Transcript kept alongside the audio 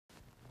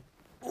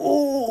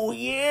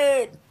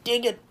yeah,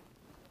 dig it.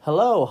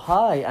 Hello,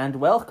 hi, and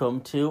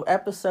welcome to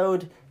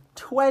episode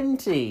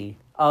 20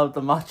 of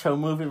the Macho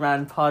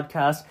Movieman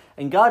podcast.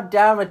 And god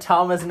damn it,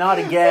 Thomas, not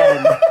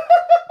again.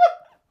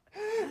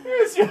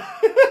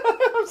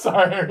 I'm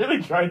sorry, I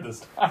really tried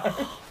this time.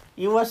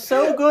 You were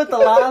so good the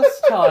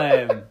last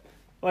time.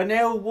 We're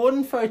now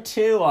 1 for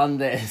 2 on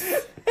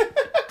this.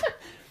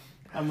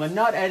 And we're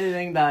not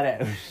editing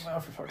that out. Oh,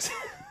 for fuck's sake.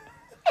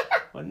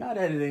 We're not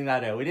editing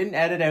that out. We didn't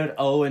edit out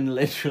Owen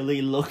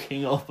literally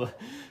looking up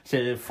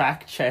to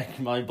fact check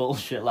my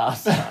bullshit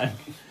last time.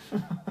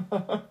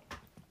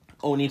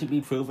 Only to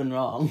be proven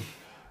wrong.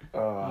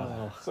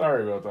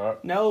 Sorry about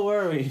that. No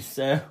worries.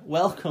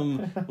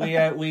 Welcome.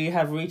 We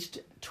have reached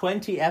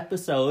 20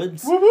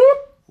 episodes. Whoop whoop.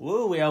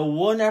 Woo, we are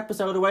 1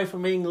 episode away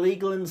from being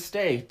legal in the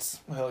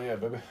States. Hell yeah,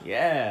 baby.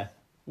 Yeah.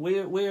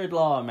 Weird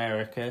law,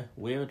 America.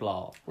 Weird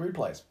law. Weird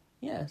place.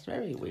 Yeah, it's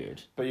very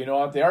weird. But you know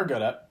what they are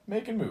good at?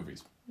 Making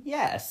movies.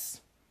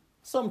 Yes.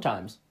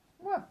 Sometimes.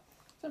 Well.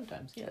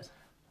 Sometimes, yes.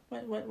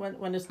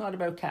 When it's not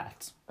about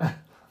cats.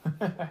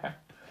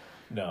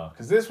 No,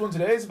 because this one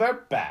today is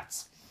about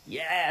bats.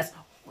 Yes!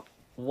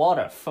 What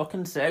a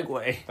fucking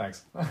segue.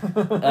 Thanks.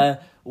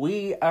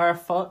 We are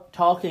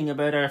talking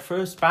about our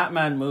first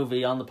Batman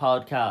movie on the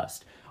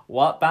podcast.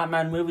 What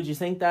Batman movie do you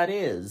think that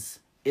is?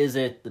 Is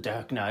it The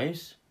Dark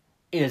Knight?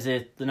 Is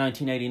it the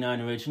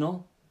 1989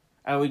 original?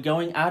 Are we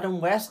going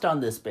Adam West on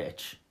this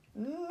bitch?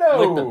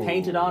 No! With the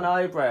painted on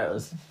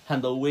eyebrows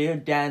and the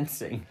weird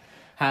dancing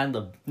and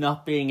the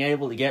not being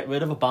able to get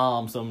rid of a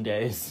bomb some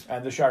days.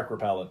 And the shark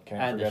repellent.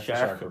 Can't forget the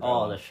shark repellent.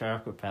 Oh, the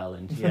shark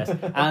repellent, yes.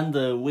 And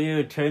the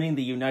weird turning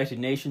the United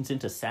Nations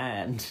into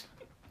sand.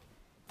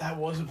 That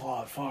was a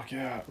plot. Fuck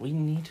yeah. We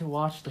need to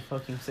watch the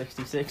fucking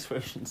 66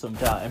 version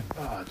sometime.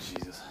 Oh,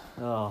 Jesus.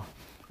 Oh.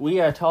 We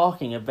are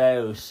talking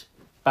about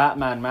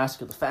Batman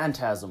Mask of the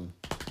Phantasm.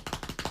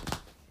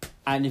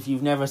 And if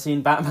you've never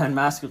seen Batman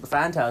Mask of the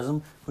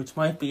Phantasm, which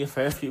might be a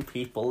fair few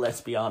people, let's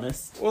be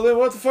honest. Well, then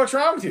what the fuck's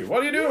wrong with you?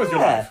 What are you doing with your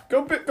life?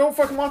 Go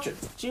fucking watch it.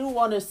 Do you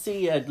want to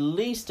see at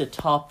least a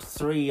top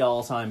 3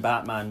 all-time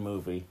Batman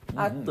movie?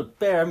 At the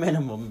bare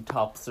minimum,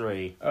 top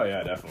 3. Oh,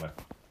 yeah, definitely.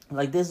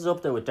 Like, this is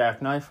up there with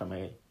Dark Knight for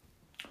me.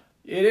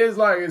 It is,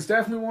 it's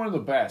definitely one of the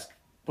best.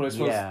 But I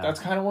suppose Yeah. that's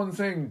kind of one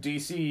thing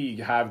DC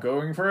have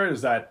going for it,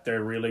 is that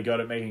they're really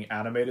good at making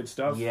animated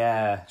stuff.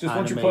 Yeah. Just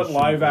once you put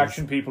live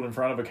action people in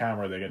front of a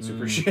camera, they get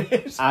super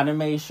shit.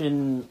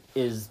 Animation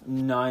is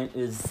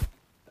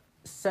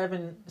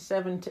 7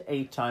 to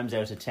 8 times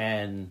out of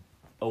 10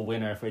 a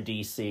winner for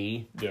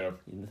DC. Yeah.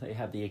 They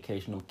have the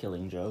occasional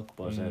killing joke,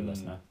 but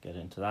let's not get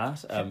into that.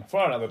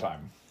 For another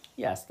time.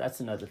 Yes, that's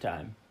another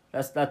time.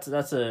 That's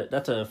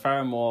a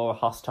far more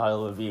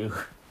hostile review.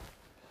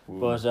 Ooh.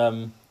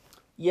 But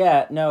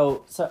yeah,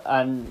 no. So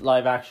and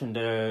live action,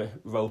 they're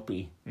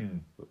ropey,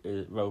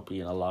 ropey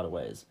in a lot of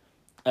ways.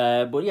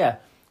 But yeah,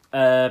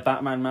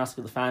 Batman: Mask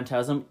of the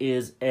Phantasm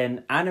is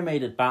an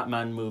animated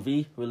Batman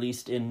movie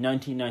released in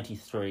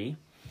 1993.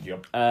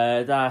 Yep.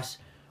 That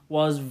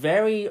was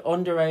very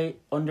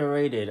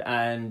underrated,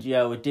 and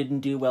it didn't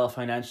do well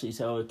financially,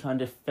 so it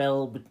kind of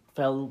fell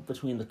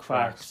between the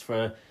cracks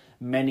for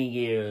many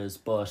years,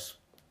 but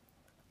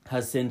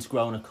has since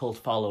grown a cult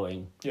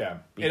following. Yeah.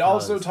 It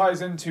also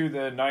ties into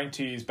the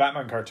 90s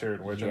Batman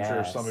cartoon, which I'm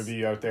sure some of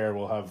you out there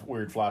will have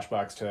weird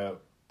flashbacks to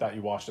that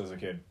you watched as a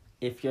kid.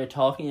 If you're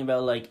talking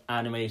about like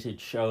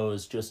animated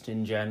shows just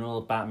in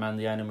general, Batman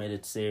the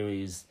Animated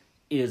Series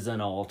is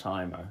an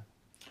all-timer.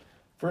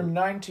 For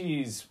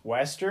 90s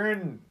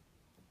Western,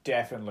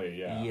 definitely,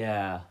 yeah.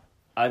 Yeah.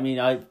 I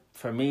mean,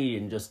 for me,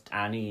 in just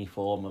any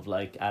form of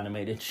like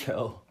animated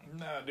show.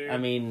 No, dude.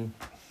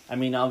 I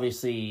mean,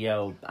 obviously,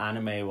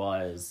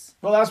 anime-wise.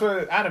 Well, that's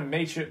what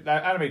animated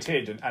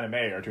and anime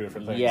are 2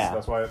 different things. Yeah.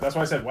 That's why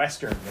I said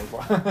Western.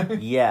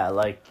 Yeah,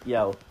 like,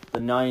 the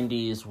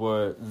 90s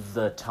were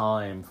the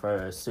time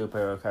for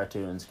superhero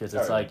cartoons, because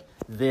it's like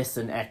this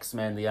and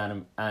X-Men,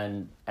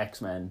 and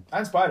X-Men.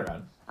 And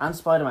Spider-Man. And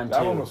Spider-Man too.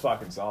 That one was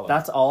fucking solid.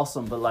 That's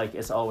awesome, but like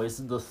it's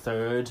always the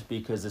third,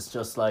 because it's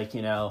just like,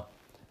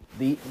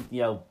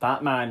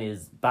 Batman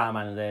is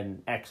Batman and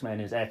then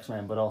X-Men is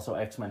X-Men, but also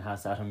X-Men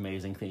has that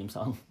amazing theme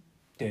song.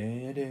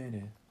 Yeah.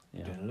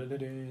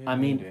 I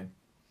mean,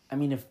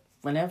 if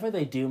whenever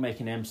they do make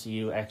an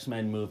MCU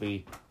X-Men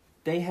movie,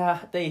 they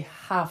have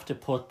to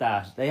put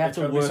that. They have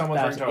to work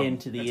that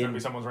into the. It's gonna be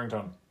someone's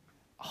ringtone.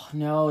 Oh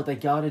no, they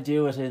gotta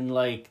do it in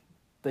like.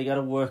 They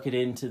gotta work it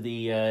into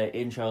the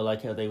intro,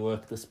 like how they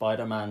work the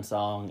Spider-Man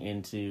song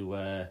into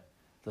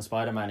the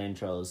Spider-Man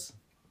intros.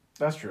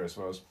 That's true, I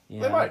suppose.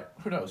 Yeah. They might.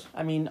 Who knows?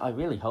 I mean, I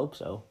really hope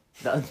so.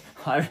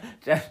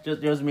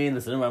 Just me in the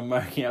cinema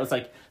marking. I was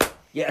like,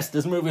 yes,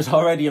 this movie's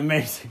already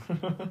amazing.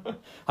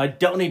 I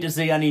don't need to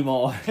see any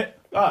more.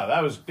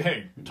 That was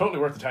totally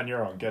worth the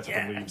 €10 and gets it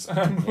and leaves.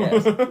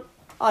 Yes.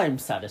 I'm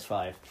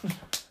satisfied.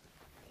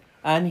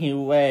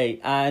 Anyway,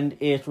 and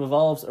it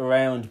revolves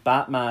around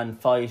Batman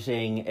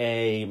fighting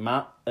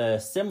a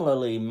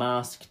similarly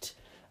masked,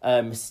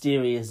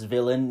 mysterious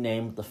villain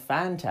named the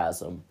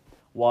Phantasm,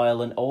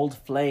 while an old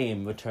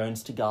flame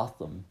returns to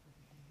Gotham.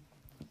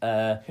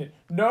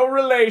 No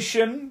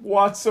relation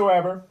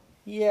whatsoever.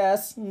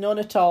 Yes, none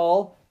at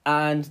all.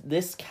 And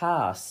this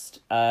cast,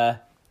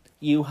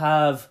 you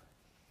have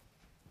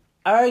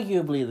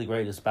arguably the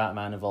greatest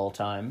Batman of all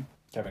time,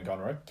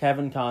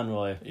 Kevin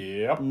Conroy.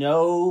 Yep.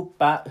 No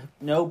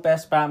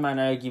best Batman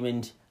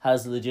argument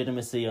has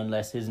legitimacy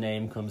unless his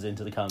name comes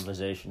into the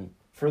conversation.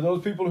 For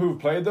those people who've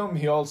played them,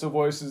 he also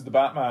voices the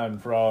Batman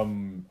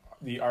from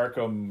the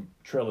Arkham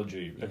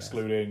trilogy,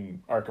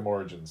 excluding Arkham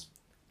Origins.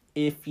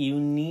 If you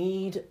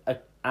need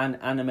an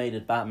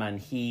animated Batman,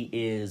 he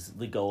is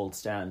the gold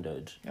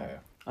standard. Yeah.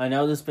 I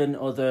know there's been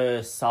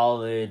other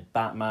solid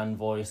Batman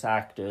voice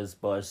actors,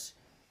 but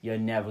you're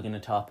never going to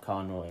top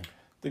Conroy.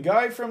 The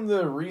guy from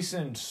the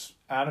recent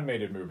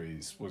animated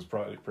movies was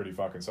probably pretty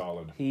fucking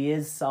solid. He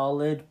is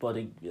solid, but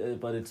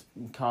it's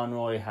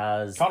Conroy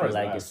has Conroy's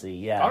legacy. The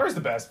best. Yeah, Conroy's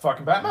the best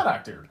fucking Batman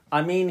actor.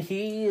 I mean,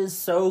 he is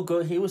so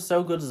good. He was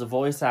so good as a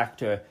voice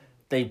actor.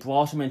 They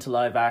brought him into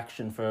live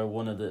action for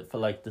the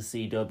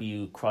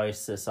CW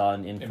Crisis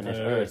on Infinite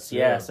Earths.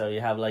 Yeah, so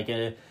you have like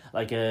a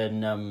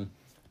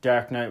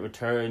Dark Knight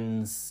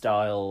Returns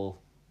style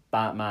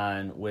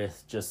Batman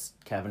with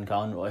just Kevin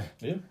Conroy.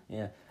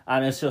 Yeah,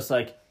 and it's just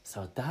like,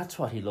 so that's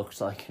what he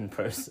looks like in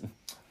person.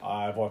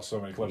 I've watched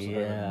so many clips of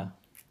him.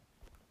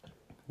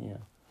 Yeah.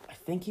 I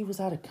think he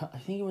was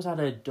at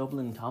a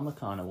Dublin Comic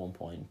Con at one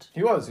point.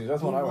 He was.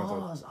 That's when I went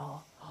to.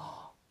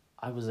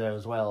 I was there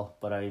as well,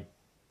 but I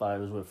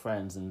was with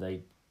friends and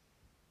they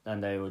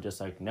were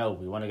just like, no,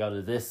 we want to go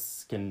to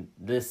this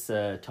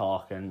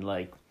talk, and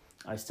like,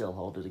 I still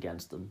hold it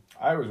against them.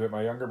 I was with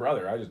my younger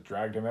brother. I just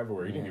dragged him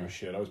everywhere. He didn't give a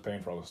shit. I was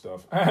paying for all the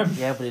stuff.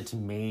 Yeah, but it's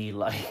me,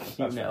 like,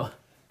 you know. Fair.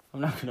 I'm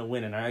not going to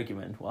win an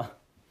argument. What?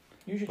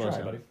 You should try,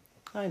 buddy.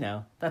 I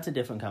know. That's a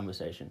different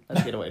conversation.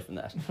 Let's get away from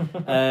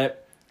that.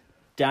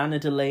 Dana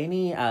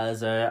Delaney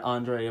as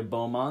Andrea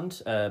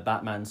Beaumont,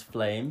 Batman's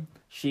Flame.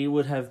 She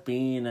would have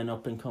been an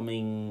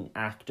up-and-coming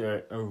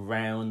actor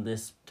around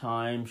this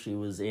time.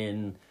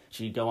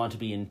 She'd go on to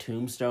be in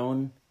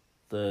Tombstone,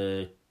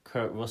 the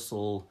Kurt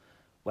Russell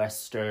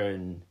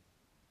Western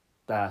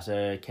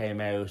that came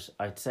out,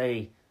 I'd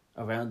say,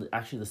 around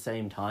actually the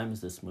same time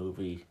as this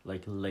movie,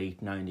 like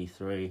late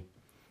 93.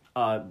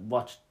 I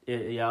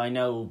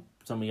know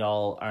some of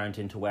y'all aren't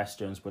into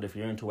Westerns, but if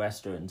you're into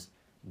Westerns,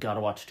 gotta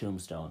watch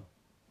Tombstone.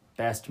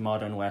 Best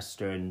modern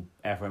Western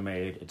ever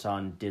made. It's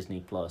on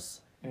Disney+.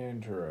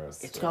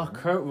 Interesting. It's got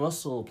Kurt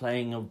Russell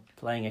playing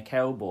a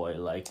cowboy,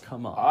 like,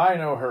 come on. I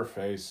know her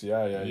face,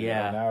 yeah.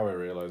 Now I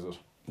realise it.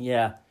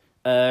 Yeah.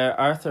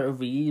 Arthur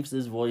Reeves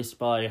is voiced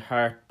by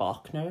Hart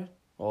Bochner,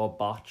 or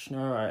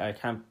Bochner,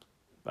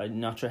 I'm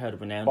not sure how to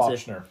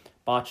pronounce it.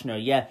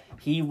 Bochner, yeah.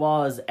 He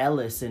was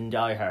Ellis in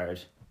Die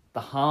Hard. The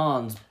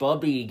Hans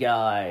Bubby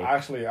guy.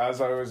 Actually, as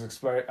I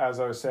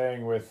was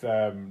saying with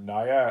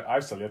Naya,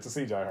 I've still yet to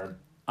see Die Hard.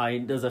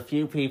 There's a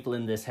few people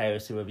in this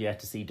house who have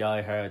yet to see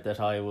Die Hard that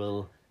I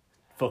will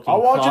fucking...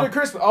 I'll watch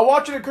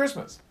it at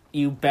Christmas.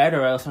 You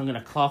better, else I'm going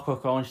to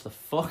Clockwork Orange the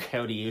fuck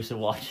out of you to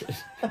watch it.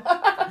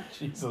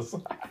 Jesus.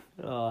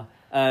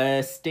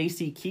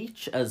 Stacy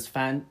Keach as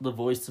the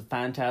voice of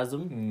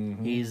Phantasm.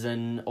 Mm-hmm. He's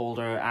an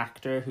older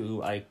actor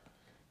who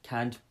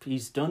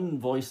he's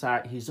done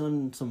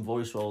some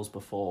voice roles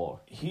before.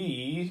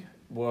 He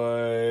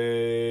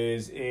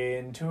was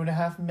in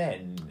 2.5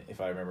 Men,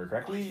 if I remember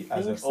correctly,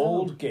 as an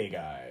old gay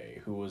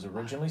guy who was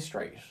originally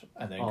straight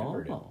and then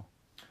converted.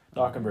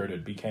 Not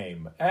converted,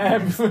 became.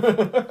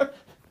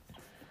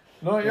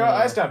 No,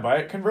 I stand by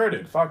it.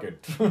 Converted. Fuck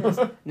it.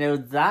 Now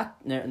that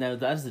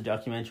is the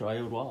documentary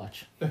I would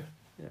watch.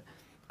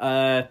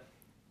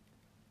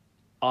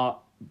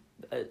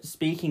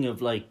 Speaking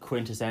of like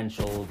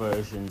quintessential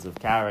versions of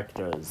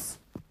characters,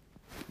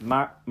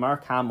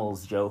 Mark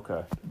Hamill's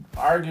Joker,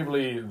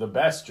 arguably the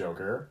best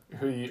Joker.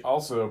 He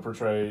also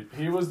portrayed.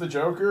 He was the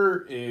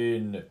Joker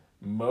in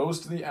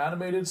most of the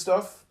animated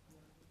stuff,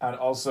 and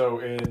also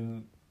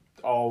in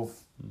all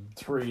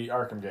 3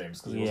 Arkham games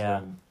because he was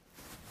in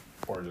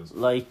Origins.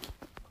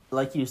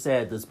 Like you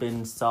said, there's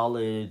been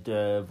solid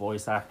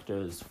voice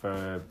actors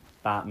for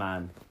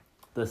Batman.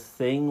 The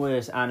thing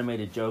with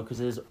animated Jokers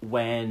is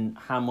when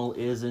Hamill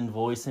isn't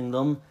voicing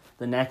them,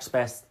 the next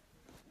best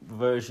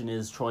version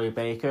is Troy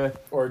Baker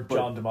or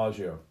John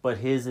DiMaggio.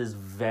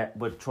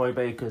 But Troy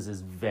Baker's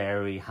is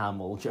very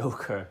Hamill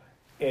Joker.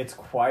 It's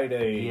quite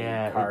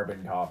a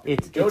carbon copy.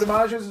 Joe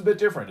DiMaggio's is a bit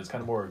different. It's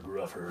kind of more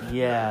gruffer.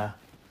 Yeah.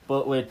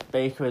 But with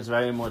Baker, it's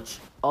very much,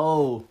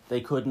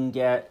 they couldn't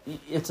get...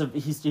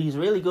 He's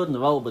really good in the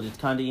role, but it's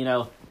kind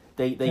of,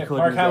 they couldn't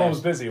Mark Hamill was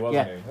busy,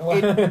 wasn't he?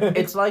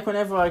 It's like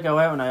whenever I go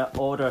out and I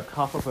order a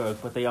Copperberg,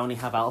 but they only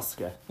have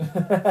Alska.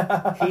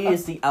 He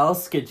is the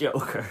Alska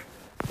Joker.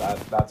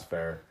 That's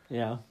fair.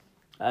 Yeah.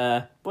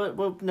 But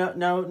no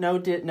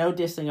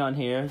dissing on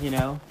here, you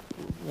know.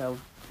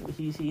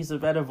 He's a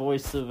better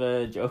voice of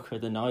a Joker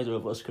than either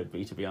of us could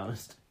be, to be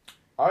honest.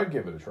 I'd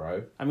give it a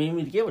try. I mean,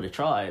 we'd give it a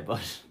try,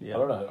 but yeah.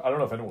 I don't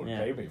know if anyone would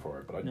pay me for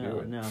it, but I'd do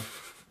it.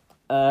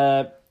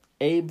 No.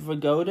 Abe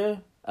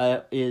Vigoda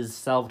is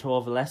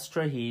Salvatore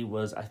Valestra.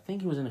 I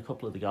think he was in a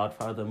couple of the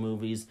Godfather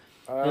movies.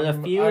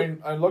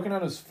 I'm looking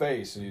at his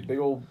face. He's big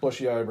old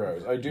bushy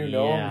eyebrows. I do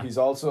know him. He's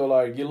also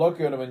like, you look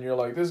at him and you're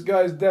like, this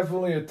guy's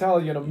definitely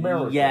Italian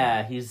American.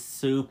 Yeah, he's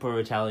super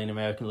Italian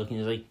American looking.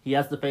 He's like, he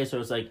has the face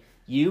where it's like,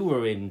 you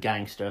were in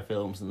gangster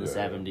films in the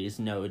 70s,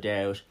 no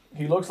doubt.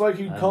 He looks like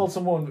he'd call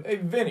someone a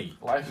Vinny,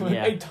 like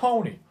a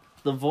Tony.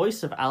 The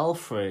voice of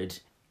Alfred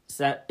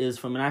is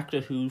from an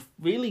actor who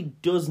really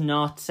does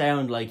not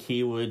sound like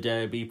he would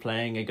be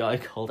playing a guy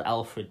called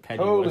Alfred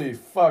Pennyworth. Holy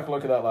fuck,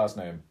 look at that last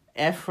name.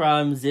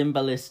 Ephraim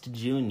Zimbalist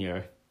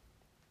Jr.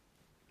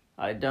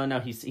 I don't know,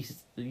 he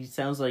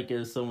sounds like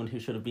someone who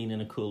should have been in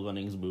a Cool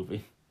Runnings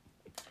movie.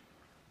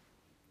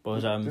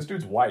 But this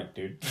dude's white,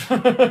 dude.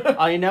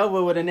 I know,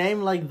 but with a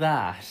name like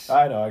that...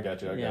 I know, I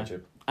got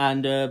you.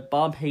 And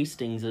Bob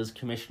Hastings is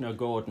Commissioner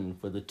Gordon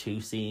for the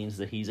 2 scenes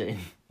that he's in.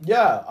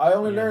 Yeah, I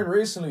only learned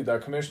recently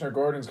that Commissioner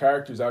Gordon's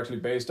character is actually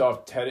based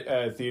off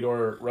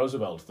Theodore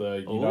Roosevelt,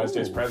 the United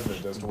States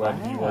president, as to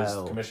when he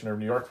was Commissioner of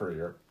New York for a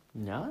year.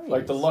 Nice.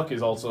 Like, the look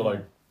is also,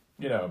 like,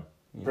 you know,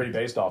 pretty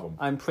based off him.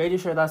 I'm pretty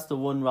sure that's the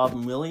one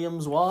Robin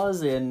Williams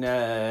was in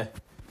Night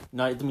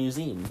at the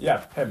Museum.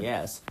 Yeah, him.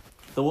 Yes.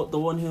 The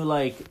one who,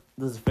 like,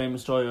 there's a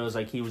famous story where it was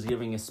like he was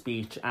giving a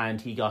speech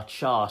and he got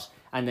shot,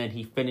 and then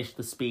he finished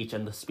the speech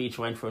and the speech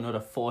went for another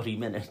 40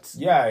 minutes.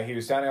 Yeah, he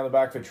was standing on the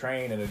back of a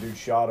train and a dude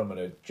shot him and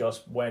it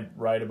just went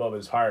right above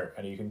his heart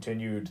and he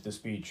continued the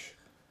speech.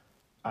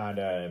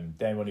 And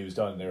then when he was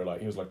done,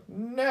 he was like,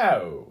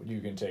 no,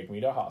 you can take me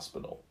to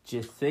hospital. Do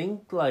you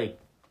think, like,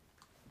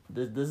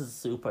 this is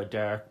super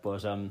dark,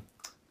 but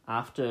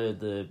after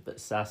the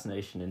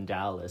assassination in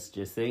Dallas,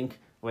 do you think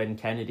when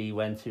Kennedy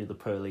went through the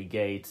pearly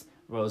gates,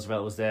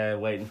 Roosevelt was there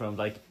waiting for him,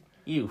 like,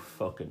 you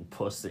fucking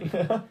pussy.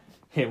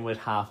 Him with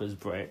half his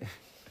brain.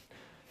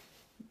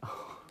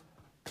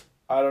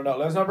 I don't know.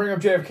 Let's not bring up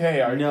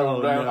JFK.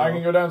 I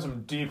can go down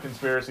some deep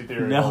conspiracy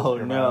theories.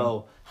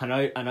 No. And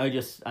I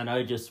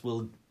just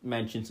will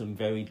mention some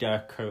very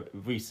dark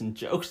recent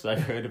jokes that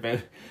I've heard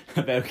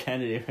about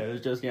Kennedy. It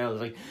was just, it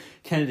was like,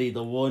 Kennedy,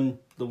 the one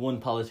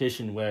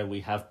politician where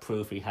we have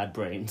proof he had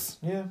brains.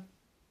 Yeah.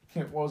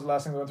 What was the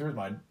last thing that went through his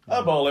mind?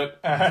 A bullet.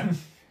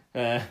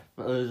 There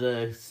was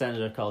a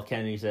senator called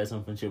Kennedy said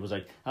something. She was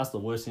like, that's the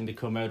worst thing to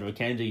come out of a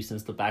Kennedy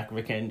since the back of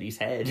a Kennedy's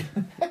head.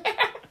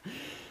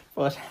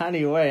 But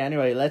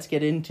anyway, let's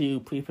get into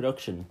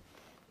pre-production.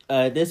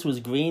 This was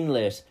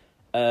greenlit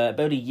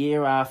about a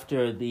year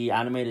after the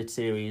animated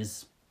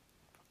series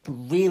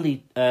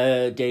really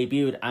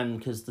debuted, and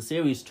because the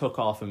series took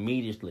off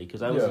immediately,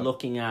 because I was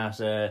looking at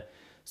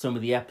some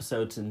of the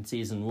episodes in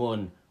season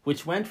 1,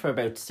 which went for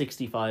about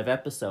 65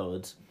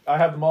 episodes. I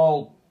have them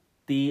all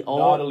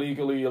not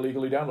illegally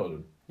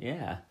downloaded.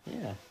 Yeah,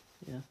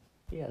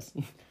 yes.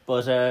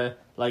 But,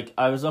 like,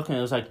 I was looking,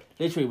 it was like,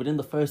 literally within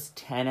the first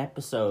 10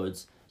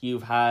 episodes,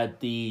 you've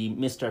had the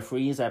Mr.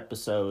 Freeze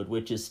episode,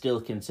 which is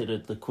still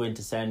considered the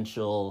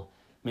quintessential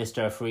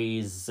Mr.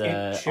 Freeze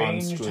It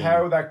changed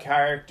how that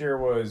character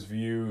was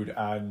viewed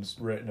and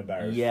written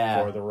about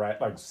for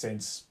the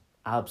since...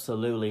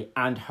 Absolutely.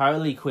 And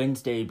Harley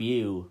Quinn's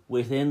debut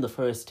within the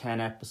first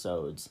 10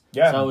 episodes.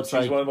 Yeah, so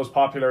she's one of the most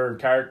popular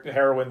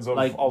heroines of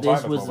all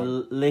time.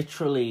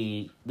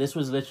 This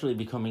was literally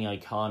becoming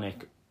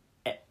iconic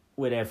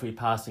with every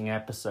passing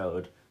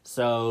episode.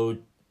 So,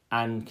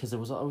 and because it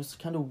was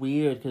kind of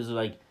weird, because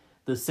like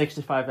the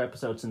 65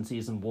 episodes in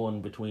season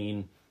 1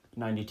 between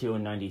 92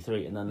 and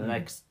 93, and then the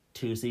next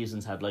 2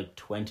 seasons had like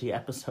 20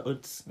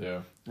 episodes.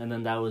 Yeah. And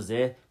then that was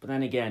it. But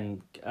then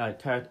again,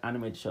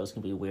 animated shows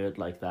can be weird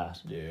like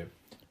that. Yeah.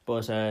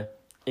 But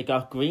it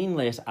got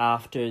greenlit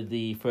after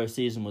the first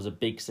season was a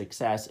big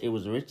success. It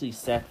was originally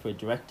set for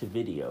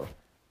direct-to-video.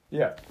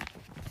 Yeah.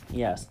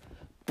 Yes.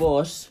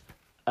 But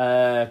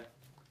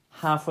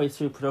halfway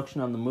through production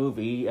on the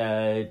movie,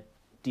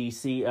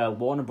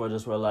 Warner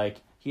Brothers were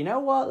like, you know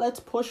what, let's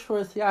push for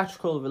a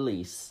theatrical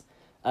release.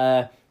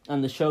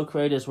 And the show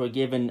creators were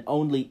given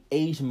only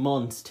 8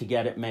 months to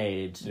get it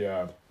made.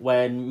 Yeah.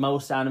 When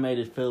most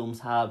animated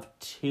films have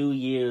 2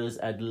 years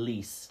at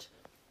least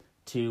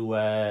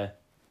to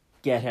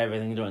get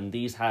everything done.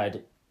 These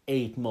had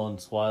 8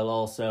 months while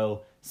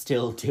also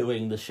still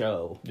doing the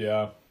show.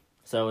 Yeah.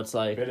 So it's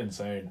like... a bit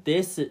insane.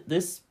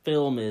 This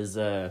film is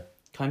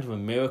kind of a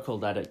miracle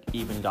that it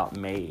even got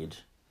made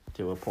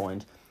to a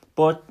point.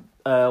 But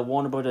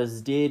Warner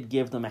Brothers did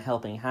give them a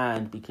helping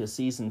hand, because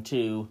season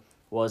 2...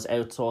 was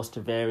outsourced to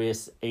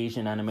various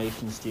Asian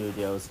animation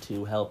studios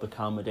to help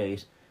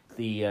accommodate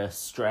the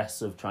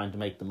stress of trying to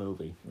make the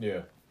movie.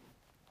 Yeah.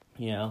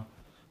 You know,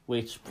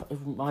 which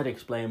might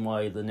explain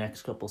why the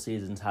next couple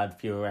seasons had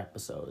fewer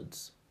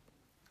episodes.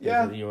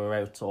 Yeah. You were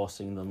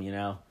outsourcing them, you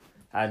know.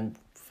 And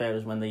fair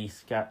is when they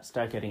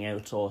start getting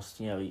outsourced,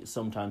 you know,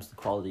 sometimes the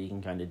quality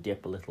can kind of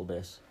dip a little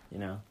bit, you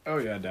know. Oh,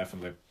 yeah,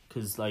 definitely.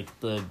 Because, like,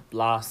 the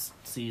last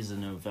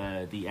season of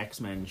the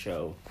X-Men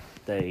show,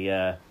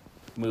 they...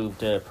 moved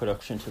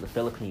production to the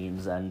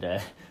Philippines, and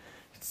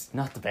it's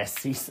not the best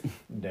season.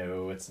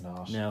 No, it's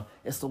not. No,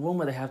 it's the one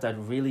where they have that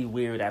really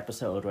weird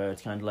episode where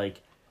it's kind of like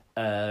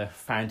a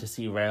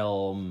fantasy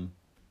realm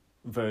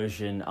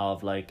version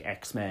of like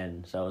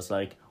X-Men. So it's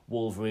like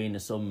Wolverine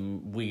is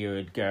some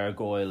weird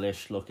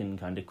gargoyle-ish looking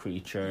kind of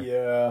creature.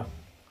 Yeah.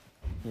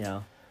 You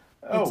know.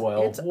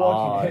 It's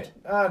odd.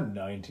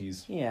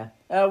 90s.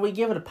 Yeah. We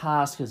give it a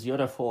pass because the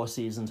other 4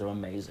 seasons are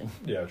amazing.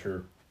 Yeah,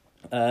 true.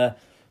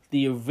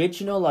 The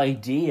original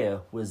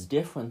idea was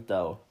different,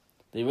 though.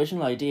 The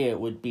original idea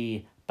would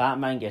be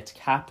Batman gets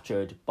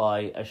captured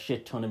by a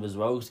shit ton of his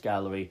rogues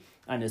gallery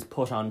and is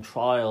put on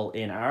trial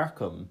in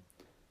Arkham.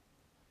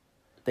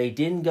 They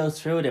didn't go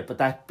through with it, but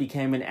that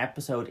became an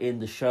episode in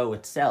the show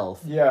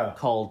itself. Yeah.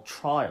 Called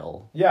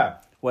Trial. Yeah.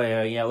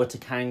 Where, it's a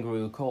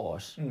kangaroo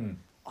court.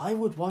 I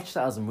would watch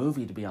that as a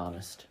movie, to be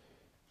honest.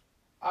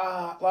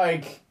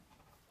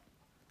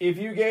 If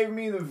you gave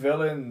me the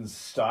villain's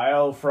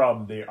style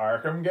from the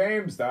Arkham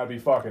games, that'd be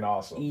fucking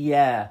awesome.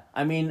 Yeah.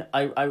 I mean,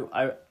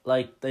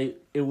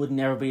 it would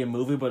never be a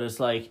movie, but it's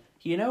like,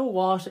 you know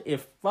what?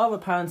 If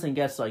Robert Pattinson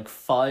gets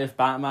 5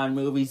 Batman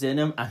movies in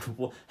him, and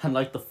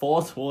the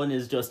 4th one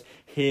is just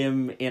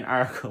him in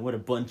Arkham with a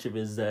bunch of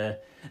his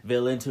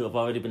villains who have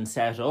already been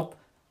set up,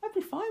 I'd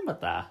be fine with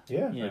that.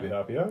 Yeah, I'd be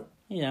happy out.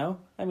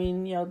 I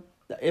mean,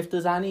 if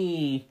there's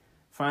any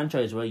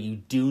franchise where you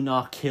do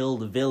not kill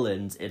the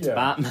villains, it's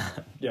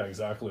Batman. Yeah,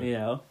 exactly.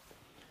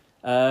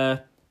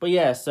 But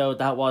yeah, so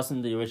that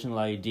wasn't the original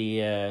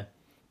idea.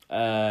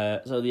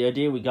 So the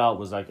idea we got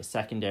was a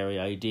secondary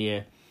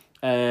idea.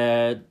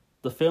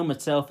 The film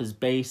itself is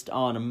based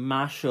on a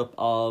mashup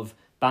of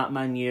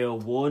Batman Year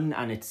 1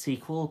 and its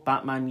sequel,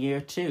 Batman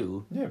Year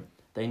 2. Yeah.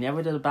 They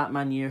never did a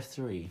Batman Year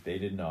 3. They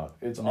did not.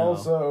 It's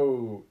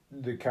also,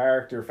 the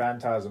character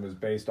Phantasm is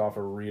based off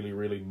a really,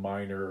 really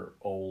minor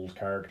old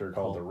character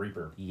called the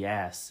Reaper.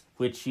 Yes,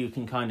 which you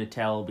can kind of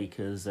tell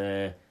because,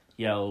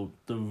 your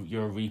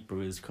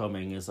Reaper is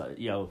coming. Is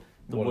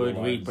the word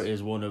Reaper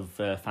is one of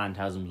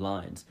Phantasm's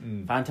lines.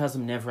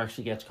 Phantasm never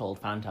actually gets called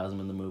Phantasm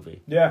in the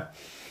movie. Yeah.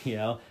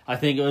 I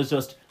think it was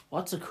just,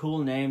 what's a cool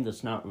name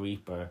that's not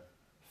Reaper?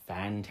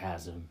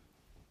 Phantasm.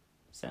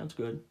 Sounds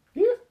good.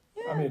 Yeah.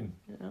 I mean,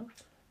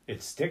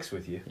 it sticks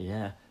with you.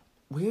 Yeah.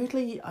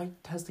 Weirdly,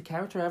 has the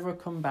character ever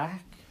come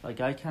back? I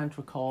can't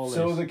recall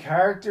So the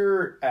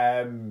character,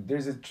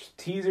 there's a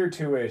teaser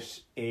to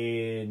it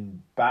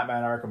in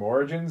Batman Arkham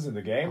Origins in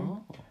the game.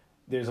 Oh.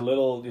 There's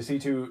you see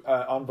 2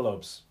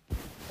 envelopes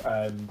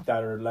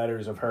that are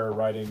letters of her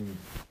writing,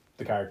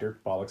 the character,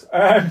 bollocks,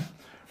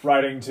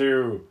 writing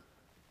to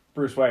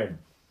Bruce Wayne.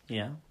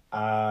 Yeah.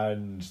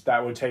 And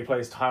that would take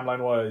place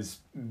timeline-wise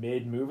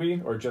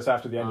mid-movie or just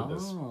after the end of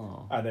this.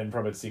 And then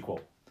from its sequel.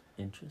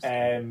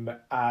 Interesting.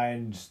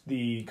 And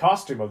the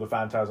costume of the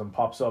Phantasm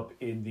pops up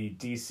in the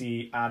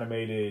DC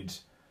animated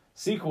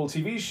sequel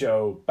TV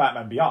show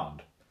Batman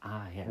Beyond.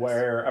 Yes.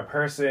 Where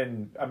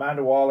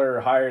Amanda Waller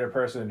hired a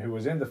person who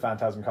was in the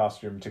Phantasm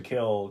costume to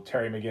kill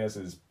Terry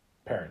McGinnis's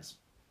parents.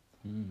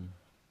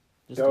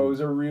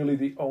 Those are really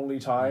the only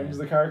times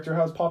the character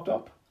has popped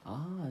up.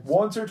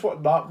 Once or twice,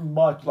 not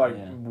much,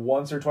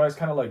 once or twice,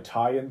 kind of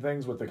tie-in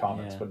things with the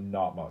comics, but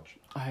not much.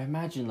 I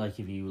imagine if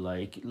you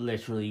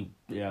literally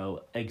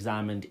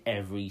examined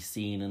every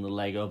scene in the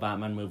Lego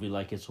Batman movie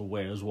it's a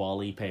Where's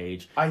Wally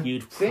page,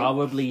 you'd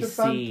probably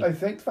see. I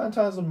think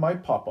Phantasm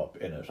might pop up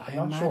in it.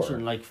 I'm not sure.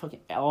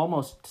 Fucking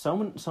almost so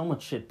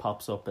much shit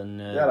pops up in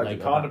the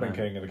Lego Condiment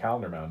Batman. King and the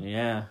Calendar Man.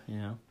 Yeah,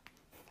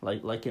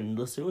 like in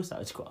the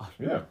Suicide Squad.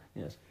 Yeah.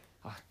 Yes.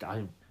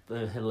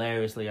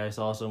 Hilariously, I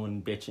saw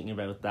someone bitching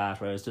about that,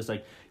 where it's just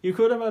you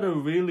could have had a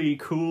really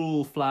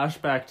cool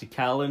flashback to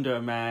Calendar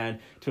Man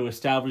to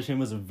establish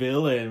him as a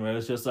villain, where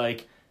it's just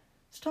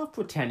stop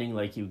pretending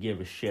like you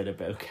give a shit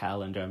about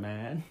Calendar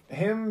Man.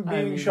 Him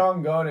being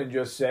Sean Gunn and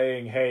just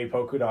saying, hey,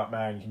 Polka Dot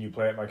Man, can you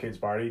play at my kid's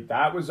party?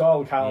 That was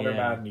all Calendar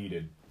Man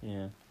needed.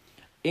 Yeah.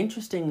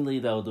 Interestingly,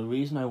 though, the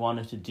reason I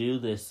wanted to do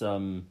this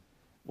Mask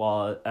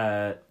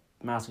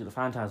of the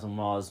Phantasm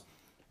was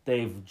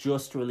they've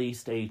just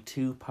released a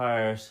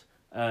 2-part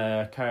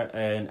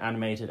an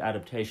animated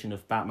adaptation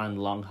of Batman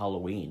Long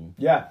Halloween.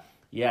 Yeah.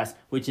 Yes,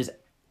 which is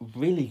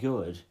really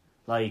good.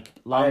 I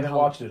haven't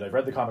watched it. I've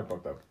read the comic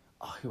book, though.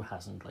 Oh, who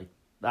hasn't?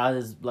 That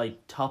is,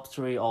 top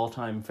 3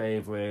 all-time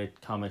favourite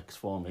comics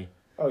for me.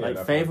 Oh, yeah,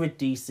 definitely. Favourite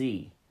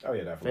DC. Oh,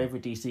 yeah, definitely.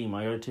 Favourite DC.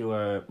 My other 2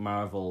 are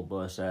Marvel,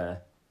 but,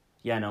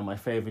 my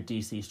favourite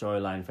DC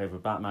storyline,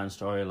 favourite Batman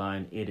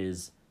storyline, it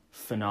is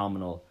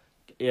phenomenal.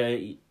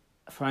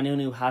 For anyone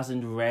who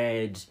hasn't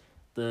read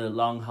The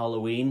Long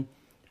Halloween,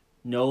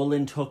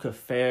 Nolan took a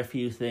fair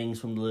few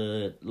things from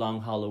The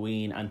Long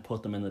Halloween and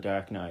put them in The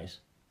Dark Knight.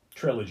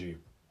 Trilogy,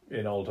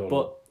 in all total.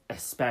 But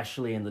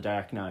especially in The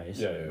Dark Knight.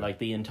 Yeah.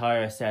 The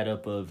entire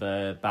setup of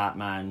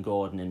Batman,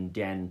 Gordon, and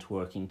Dent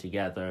working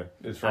together.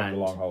 It's from The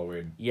Long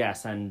Halloween.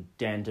 Yes, and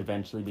Dent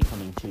eventually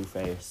becoming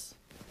Two-Face.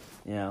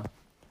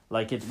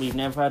 We've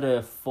never had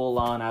a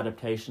full-on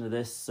adaptation of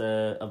this,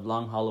 of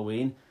Long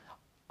Halloween.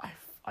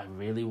 I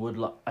really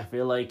would. I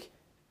feel like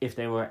if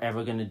they were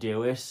ever going to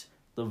do it,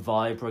 the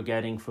vibe we're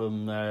getting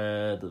from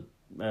the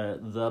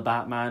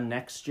Batman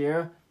next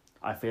year,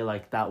 I feel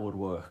like that would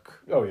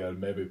work. Oh yeah,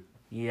 maybe.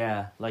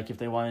 Yeah, if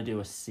they want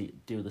to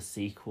do the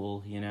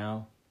sequel,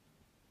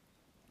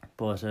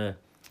 But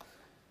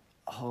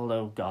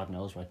although God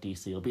knows what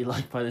DC will be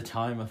like by the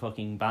time a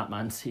fucking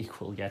Batman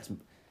sequel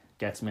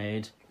gets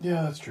made.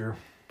 Yeah, that's true.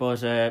 But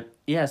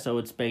so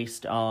it's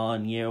based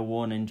on year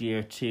 1 and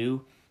year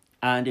 2,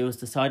 and it was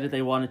decided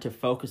they wanted to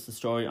focus the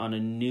story on a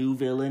new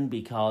villain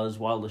because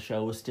while the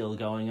show was still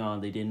going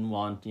on, they didn't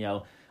want,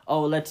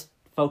 let's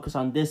focus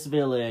on this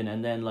villain,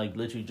 and then like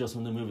literally just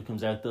when the movie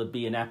comes out, there'll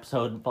be an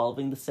episode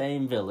involving the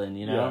same villain,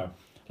 Yeah.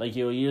 Like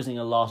you were using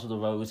a lot of the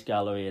rogues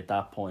gallery at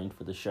that point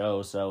for the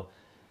show, so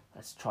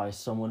let's try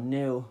someone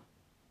new,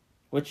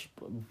 which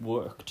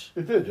worked.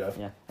 It did, Jeff.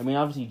 Yeah, I mean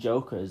obviously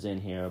Joker is in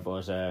here,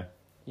 but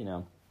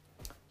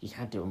you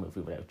can't do a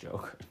movie without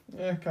Joker.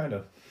 Yeah, kind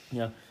of.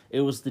 Yeah,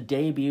 it was the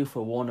debut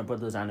for Warner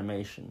Brothers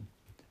Animation,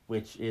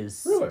 which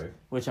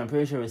I'm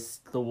pretty sure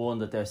is the one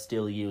that they're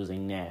still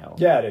using now.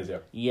 Yeah, it is. Yeah.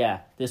 Yeah,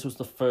 this was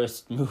the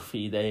first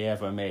movie they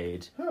ever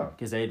made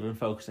because they'd been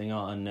focusing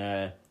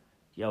on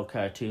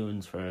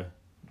cartoons for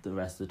the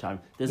rest of the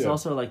time. This is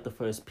also like the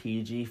first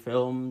PG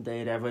film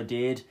they'd ever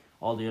did.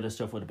 All the other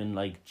stuff would have been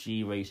like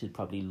G-rated,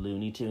 probably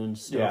Looney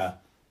Tunes stuff.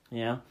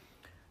 Yeah.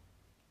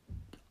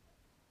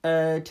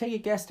 Take a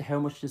guess to how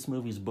much this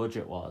movie's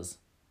budget was.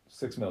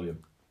 6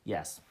 million.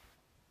 Yes.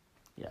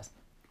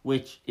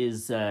 Which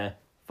is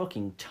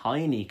fucking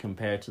tiny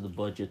compared to the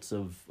budgets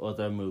of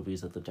other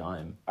movies at the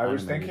time. I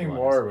was thinking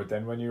more, but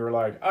then when you were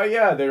like, oh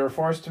yeah, they were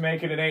forced to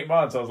make it in 8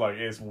 months, I was like,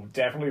 it's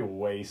definitely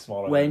way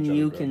smaller when than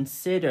you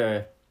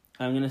consider,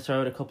 I'm going to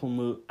throw out a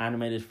couple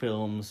animated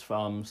films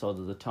from sort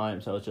of the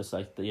time, so it's just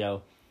like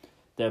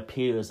their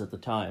peers at the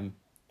time.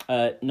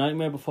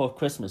 Nightmare Before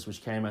Christmas,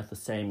 which came out the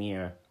same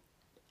year,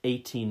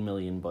 18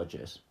 million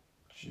budget.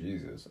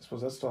 Jesus, I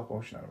suppose that's stop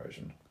motion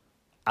animation.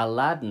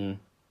 Aladdin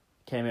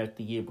came out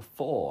the year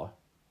before,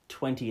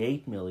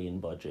 28 million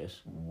budget.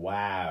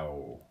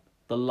 Wow.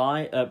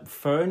 The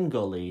Fern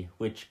Gully,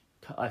 which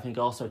I think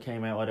also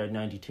came out either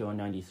 92 or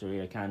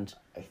 93, I can't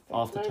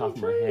off the 93. Top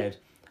of my head.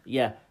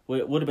 Yeah,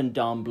 it would have been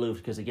Don Bluth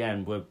because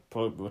again,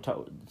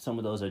 some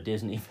of those are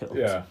Disney films.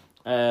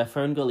 Yeah.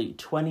 Fern Gully,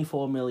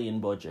 24 million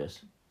budget.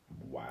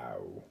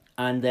 Wow.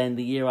 And then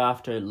the year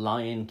after,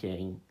 Lion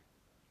King,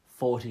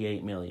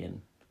 48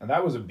 million. And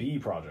that was a B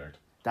project.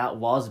 That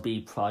was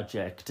B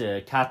project.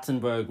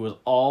 Katzenberg was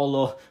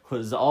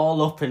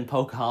all up in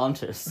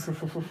Pocahontas.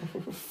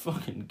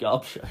 Fucking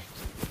gobshite.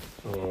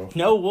 Oh.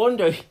 No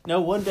wonder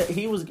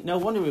he was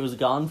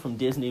gone from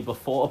Disney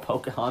before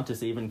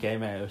Pocahontas even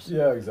came out.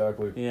 Yeah,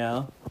 exactly.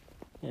 Yeah,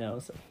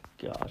 so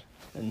God,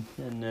 and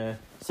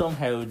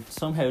somehow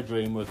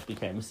DreamWorks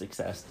became a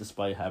success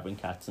despite having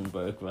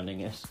Katzenberg running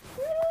it.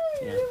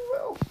 Yeah.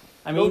 Well,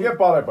 I mean, they'll get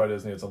bought out by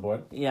Disney at some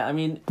point. Yeah, I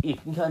mean, you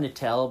can kind of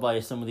tell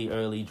by some of the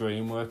early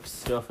DreamWorks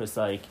stuff. It's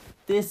like,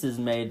 this is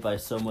made by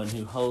someone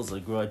who holds a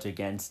grudge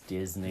against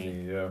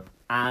Disney. Yeah.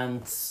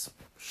 And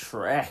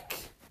Shrek.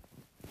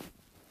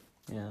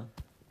 Yeah.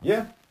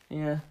 Yeah.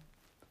 Yeah.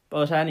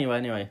 But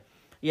anyway.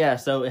 Yeah,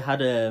 so it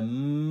had a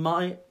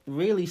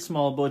really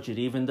small budget,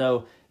 even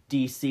though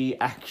DC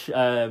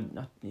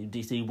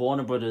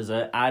Warner Brothers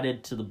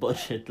added to the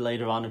budget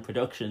later on in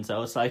production.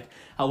 So it's like,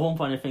 at one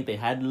point I think they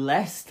had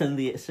less than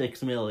the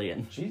 6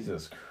 million.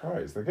 Jesus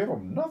Christ, they gave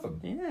them nothing.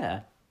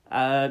 Yeah.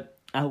 At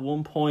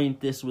one point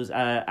this was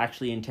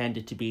actually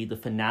intended to be the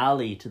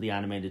finale to the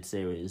animated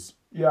series.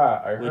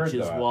 Yeah, I heard that. Which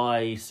is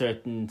why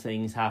certain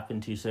things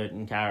happen to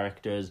certain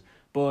characters.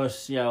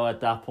 But, at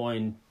that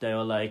point they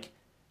were like,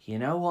 you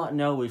know what?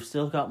 No, we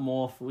still have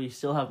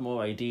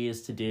more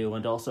ideas to do,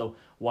 and also,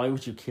 why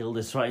would you kill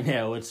this right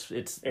now? It's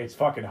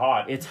fucking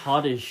hot. It's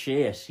hot as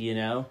shit,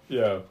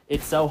 Yeah.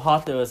 It's so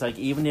hot though. It's like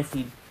even if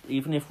we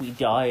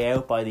die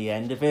out by the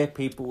end of it,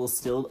 people will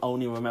still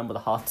only remember the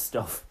hot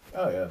stuff.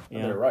 Oh yeah,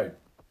 you're right.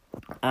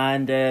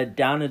 And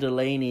Dana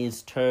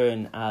Delaney's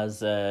turn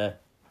as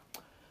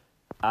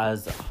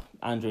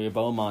Andrea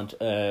Beaumont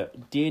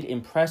did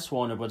impress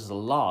Warner Brothers a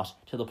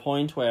lot, to the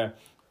point where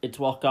it's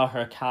what got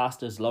her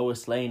cast as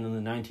Lois Lane in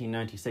the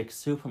 1996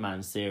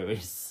 Superman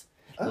series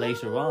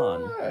later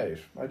on. Right,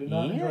 I did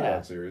not enjoy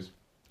that series.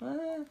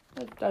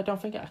 I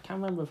don't think I can't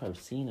remember if I've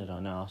seen it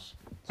or not.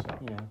 It's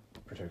not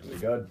particularly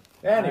good.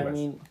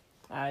 Anyways.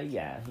 I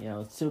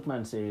mean,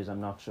 Superman series, I'm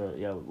not sure.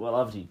 Well,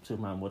 obviously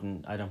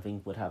Superman I don't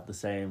think would have the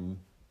same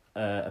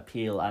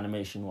appeal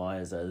animation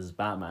wise as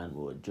Batman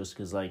would, just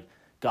because like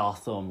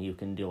Gotham, you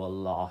can do a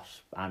lot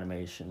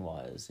animation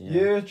wise.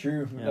 Yeah,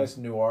 true. Nice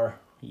noir.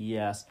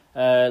 Yes.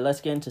 Let's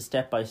get into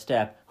step by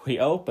step. We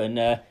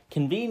open,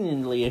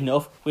 conveniently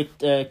enough, with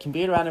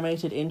computer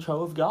animated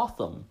intro of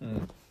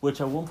Gotham,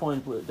 which at one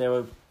point they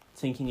were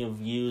thinking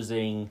of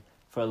using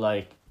for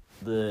like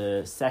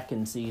the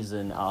second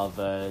season of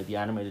the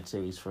animated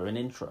series for an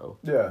intro.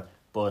 Yeah.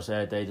 But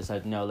they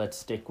decided, no, let's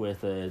stick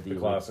with the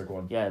classic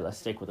one. Yeah, let's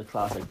stick with the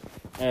classic.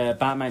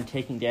 Batman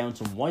taking down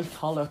some white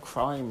collar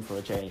crime for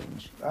a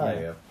change.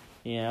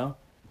 Yeah.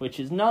 Which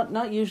is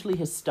not usually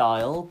his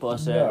style, but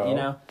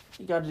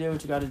you got to do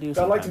what you got to do.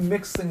 I like to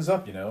mix things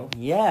up,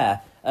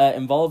 Yeah,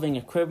 involving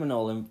a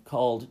criminal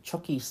called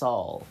Chucky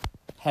Saul.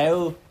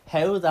 How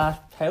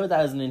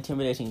that is an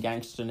intimidating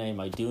gangster name,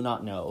 I do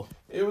not know.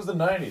 It was the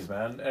 90s,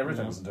 man.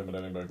 Everything was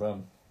intimidating back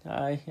then.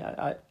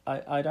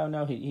 I don't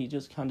know. He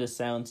just kind of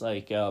sounds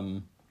like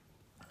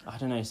I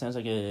don't know. He sounds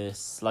like a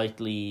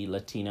slightly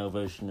Latino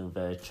version of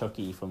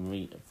Chucky from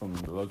the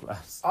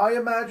Rugrats. I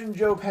imagine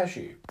Joe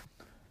Pesci.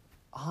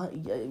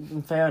 Yeah,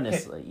 in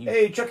fairness,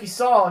 hey, Chucky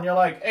Saw, and you're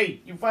like, hey,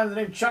 you find the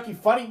name Chucky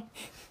funny?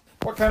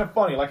 What kind of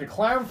funny? Like a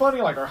clown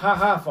funny, like a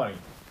ha-ha funny?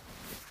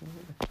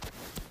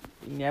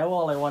 Now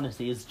all I want to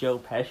see is Joe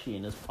Pesci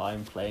in his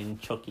prime playing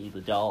Chucky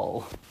the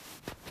doll.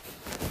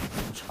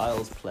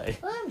 Child's Play.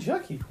 I'm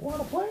Chucky.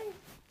 Wanna play?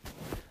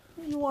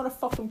 You wanna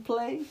fucking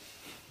play?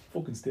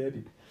 Fucking stab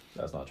you.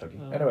 That's not Chucky.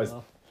 Anyways.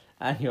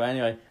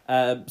 Anyway,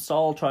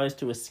 Saul tries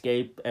to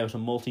escape out a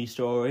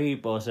multi-story,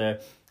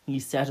 but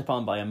he's set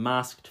upon by a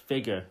masked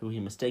figure who he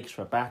mistakes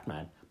for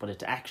Batman, but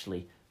it's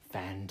actually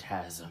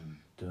Phantasm.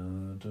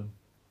 Dun, dun.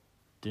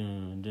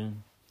 Dun,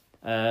 dun.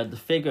 The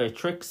figure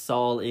tricks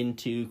Saul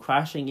into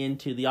crashing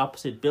into the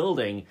opposite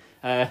building,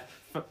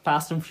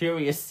 Fast and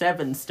Furious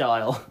 7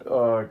 style.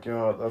 Oh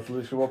god, that's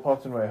literally what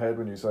popped in my head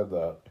when you said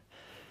that.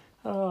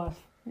 Oh,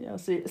 yeah.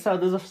 See, so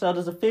there's a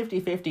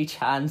 50-50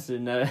 chance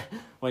in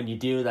when you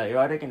do that, you're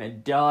either gonna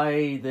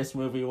die this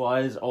movie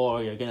wise,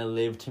 or you're gonna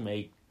live to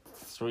make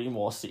 3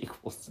 more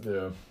sequels.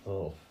 Yeah.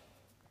 Oh.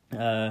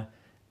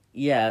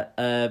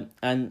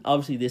 And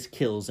obviously this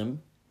kills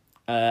him,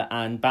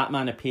 and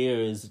Batman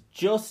appears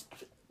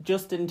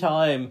just in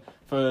time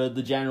for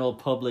the general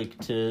public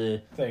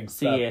to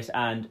see it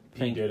and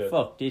think,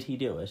 fuck, did he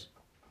do it?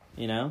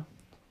 You know?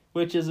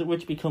 Which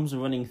becomes a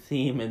running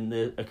theme in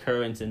the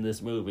occurrence in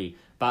this movie.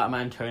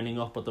 Batman turning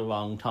up at the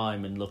wrong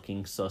time and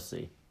looking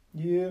sussy.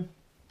 Yeah.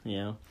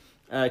 You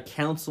know?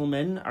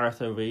 Councilman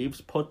Arthur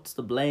Reeves puts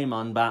the blame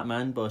on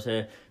Batman, but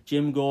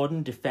Jim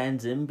Gordon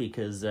defends him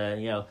because,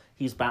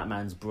 he's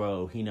Batman's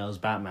bro. He knows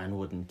Batman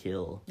wouldn't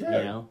kill, you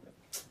know?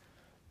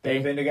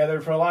 They've been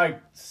together for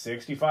like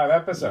 65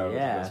 episodes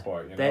at this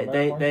point. You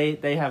know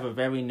they have a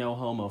very no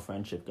homo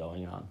friendship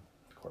going on.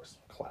 Of course,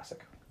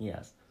 classic.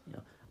 Yes,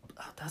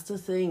 that's the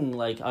thing.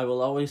 Like, I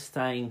will always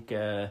thank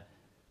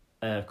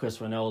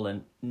Christopher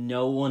Nolan.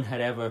 No one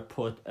had ever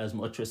put as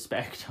much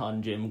respect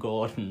on Jim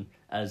Gordon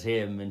as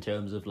him in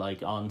terms of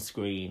like on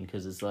screen,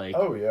 because it's like,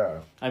 oh yeah.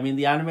 I mean,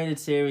 the animated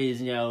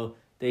series,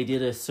 they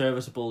did a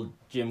serviceable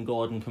Jim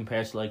Gordon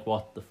compared to like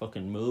what the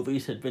fucking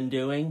movies had been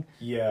doing.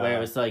 Yeah.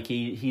 Where it's like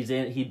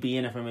he'd be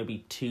in it for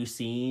maybe 2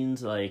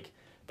 scenes. Like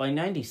by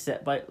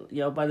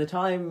the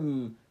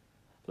time,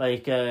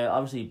 like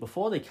obviously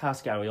before they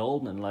cast Gary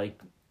Oldman,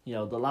 like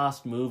the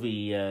last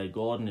movie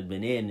Gordon had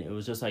been in, it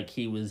was just like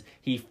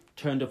he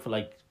turned up for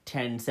like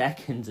 10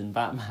 seconds in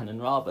Batman and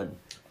Robin.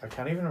 I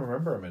can't even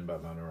remember him in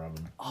Batman and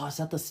Robin. Oh, it's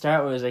at the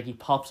start where it's like he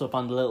pops up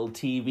on the little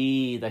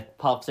TV that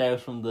pops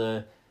out from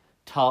the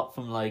top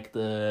from like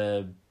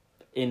the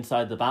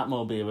inside the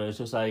Batmobile, where it's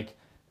just like,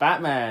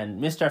 Batman,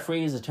 Mr.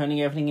 Freeze is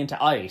turning everything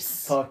into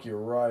ice. Fuck, you're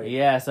right.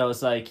 Yeah, so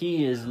it's like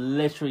he is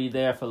literally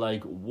there for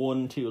like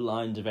 1-2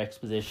 lines of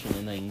exposition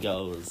and then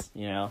goes,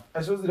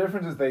 I suppose the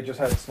difference is they just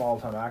had small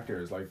time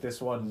actors. Like this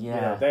one,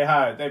 yeah, they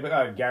had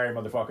Gary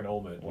motherfucking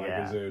Oldman.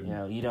 Like,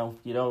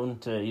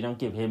 you don't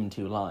give him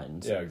 2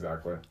 lines. Yeah,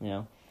 exactly.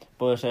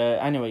 But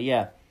anyway,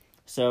 yeah.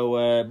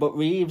 So, but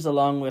Reeves,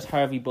 along with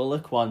Harvey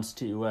Bullock, wants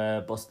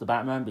to bust the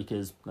Batman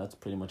because that's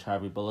pretty much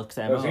Harvey Bullock's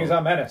MO. Because he's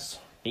a menace.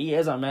 He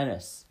is a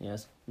menace,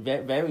 yes.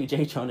 Very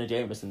J. Jonah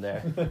Jameson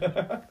there.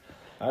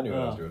 I knew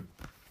what I was doing.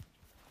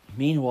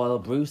 Meanwhile,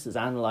 Bruce is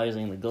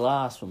analysing the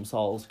glass from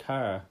Saul's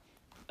car,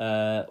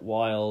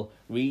 while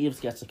Reeves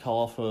gets a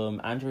call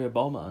from Andrea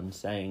Beaumont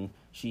saying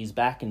she's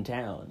back in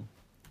town.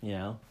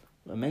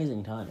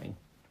 Amazing timing.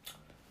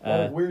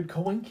 What a weird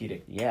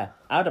coincidence. Yeah.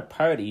 At a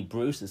party,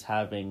 Bruce is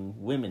having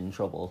women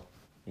trouble,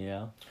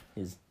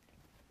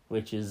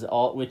 which is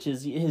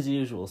his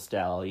usual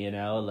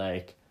style,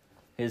 like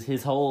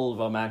his whole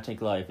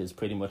romantic life is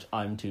pretty much,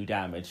 I'm too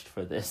damaged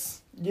for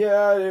this.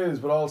 Yeah, it is,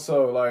 but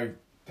also like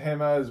him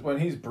when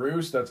he's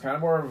Bruce, that's kind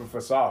of more of a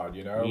facade,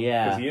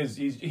 Yeah. Because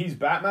he's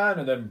Batman,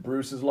 and then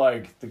Bruce is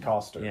like the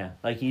costume. Yeah,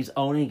 like he's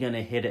only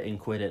gonna hit it and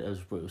quit it as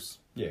Bruce.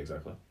 Yeah,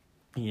 exactly.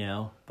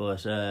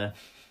 But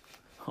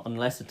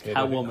unless it's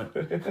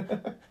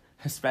Catwoman.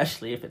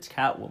 Especially if it's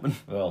Catwoman.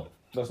 Well,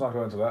 let's not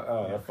go into that.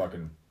 Oh, that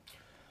fucking...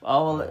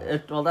 Oh,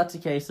 well, that's a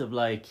case of,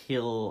 like,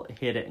 he'll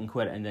hit it and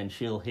quit it, and then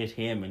she'll hit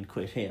him and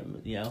quit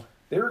him,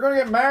 They were going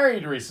to get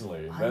married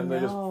recently. Then they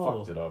just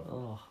fucked it up.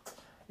 Oh.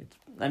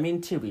 I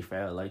mean, to be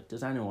fair, like,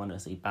 does anyone want to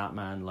see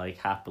Batman, like,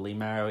 happily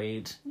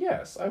married?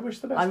 Yes, I wish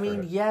the best for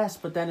it. Yes,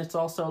 but then it's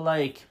also,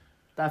 like,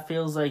 that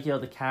feels like,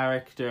 the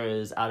character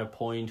is at a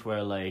point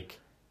where, like,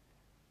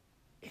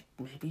 it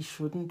maybe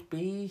shouldn't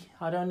be.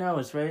 I don't know.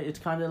 It's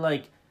kind of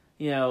like,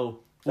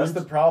 That's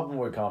the problem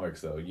with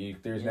comics, though.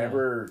 There's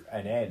never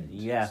an end.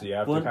 Yeah. So you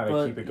have to kind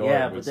of keep it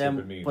going with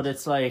stupid memes. But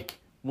it's like,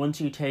 once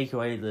you take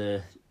away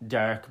the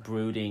dark,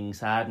 brooding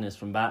sadness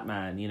from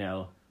Batman,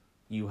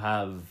 you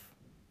have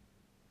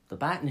the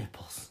bat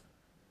nipples.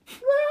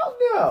 Well,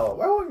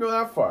 no. I wouldn't go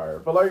that far.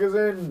 But, like, as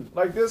in,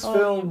 like, this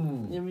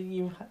film...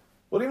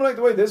 Well, even, like,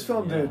 the way this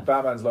film did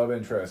Batman's love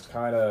interest,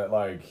 kind of,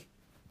 like...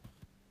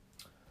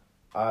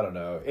 I don't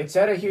know. It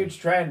set a huge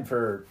trend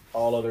for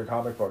all other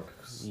comic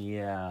books.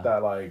 Yeah.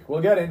 That, like,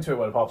 we'll get into it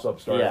when it pops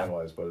up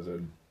storyline-wise,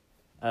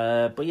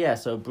 but but yeah,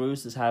 so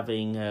Bruce is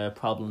having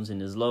problems in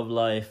his love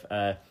life.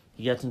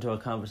 He gets into a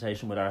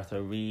conversation with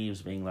Arthur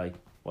Reeves, being like,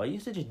 "Why are you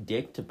such a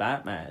dick to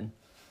Batman?"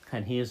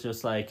 And he's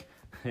just like,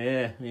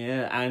 "Yeah,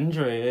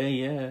 Andrea,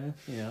 yeah,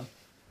 you know."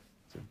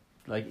 So,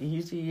 like,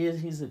 he's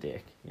a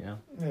dick, you know.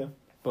 Yeah.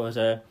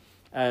 But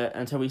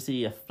until we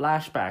see a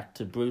flashback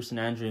to Bruce and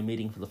Andrea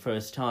meeting for the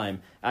first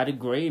time at a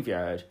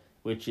graveyard,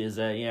 which is,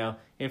 you know,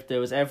 if there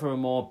was ever a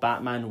more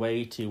Batman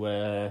way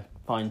to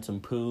find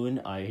some poon,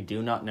 I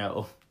do not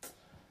know.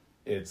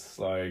 It's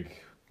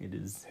like... It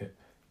is...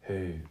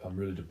 Hey, I'm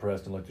really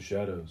depressed and like the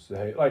shadows.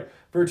 Hey, like,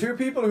 for two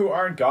people who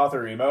aren't goth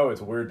or emo,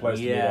 it's a weird place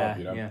to meet up,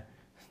 you know? Yeah.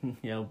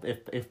 You know,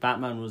 if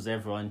Batman was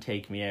ever on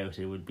Take Me Out,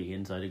 it would be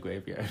inside a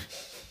graveyard.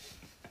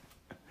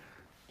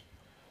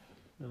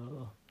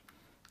 Oh.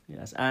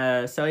 Yes.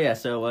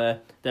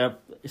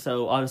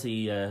 So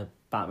obviously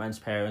Batman's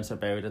parents are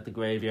buried at the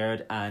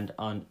graveyard, and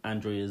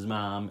Andrea's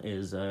mom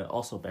is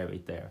also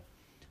buried there.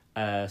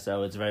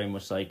 So it's very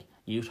much like,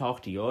 you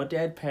talk to your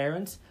dead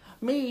parents?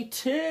 Me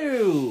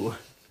too!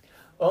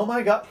 Oh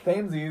my god,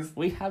 famesies.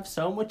 We have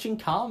so much in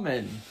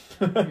common.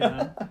 You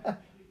know?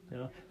 You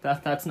know,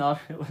 that's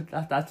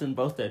in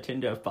both their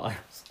Tinder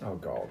bios. Oh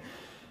god.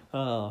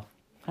 Oh.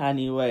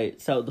 Anyway,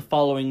 so the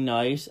following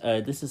night,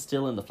 this is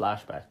still in the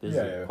flashback. This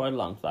is quite a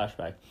long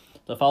flashback.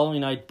 The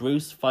following night,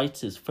 Bruce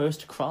fights his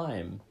first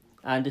crime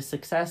and is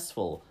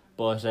successful,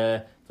 but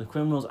the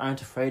criminals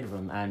aren't afraid of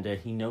him, and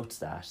he notes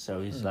that.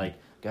 So he's like,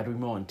 "Gotta be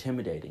more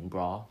intimidating,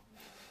 brah."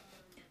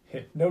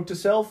 Note to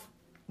self,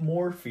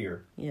 more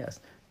fear. Yes.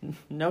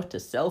 Note to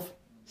self,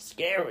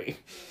 scary.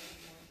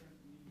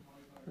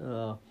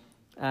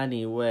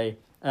 Anyway,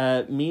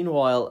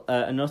 meanwhile,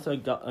 and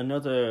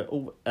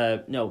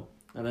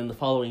then the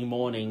following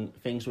morning,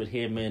 things with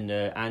him and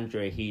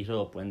Andrea heat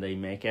up when they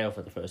make out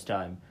for the first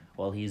time,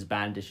 while he's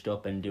bandaged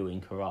up and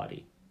doing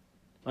karate.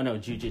 Oh no,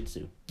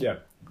 jiu-jitsu. Yeah.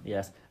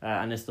 Yes,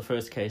 and it's the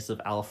first case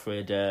of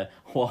Alfred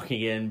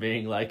walking in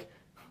being like,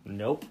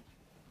 "Nope."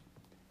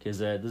 Because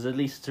there's at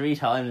least 3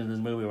 times in this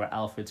movie where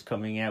Alfred's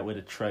coming out with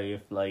a tray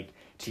of, like,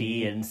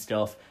 tea and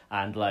stuff,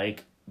 and,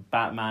 like,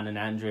 Batman and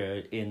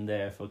Andrea in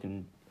there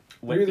fucking...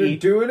 They're either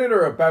doing it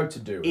or about to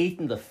do it.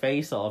 Eating the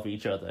face off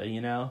each other,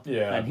 you know?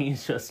 Yeah. And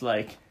he's just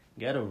like,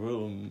 get a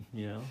room,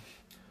 you know?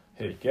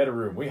 Hey, get a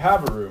room. We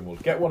have a room. We'll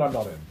get one I'm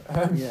not in.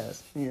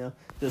 Yes, yeah.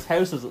 This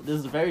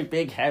is a very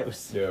big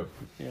house. Yeah.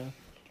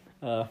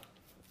 Yeah.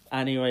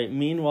 Anyway,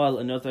 meanwhile,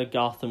 another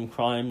Gotham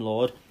crime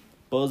lord,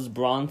 Buzz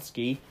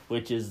Bronski,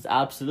 which is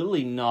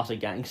absolutely not a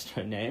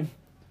gangster name.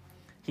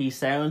 He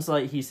sounds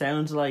like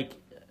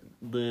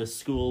the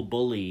school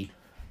bully.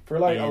 For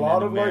like a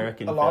lot of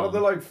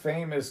the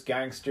famous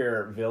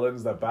gangster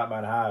villains that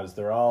Batman has,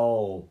 they're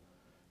all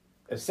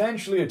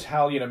essentially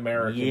Italian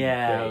American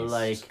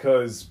based.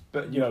 Because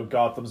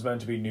Gotham's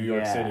meant to be New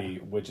York City,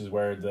 which is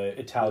where the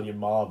Italian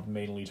mob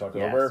mainly took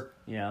over.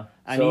 Yeah,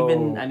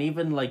 and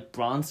even like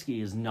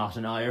Bronski is not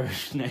an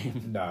Irish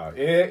name. No,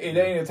 it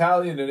ain't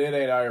Italian and it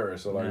ain't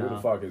Irish. So who the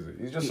fuck is it?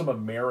 He's just some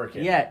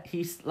American. Yeah,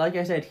 he's like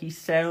I said, he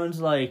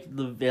sounds like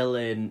the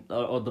villain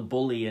or the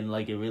bully in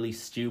like a really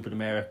stupid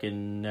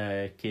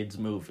American kids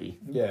movie.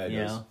 Yeah, it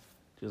is.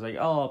 Just like,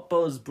 oh,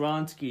 Buzz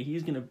Bronski,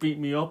 he's gonna beat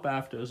me up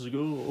after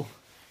school.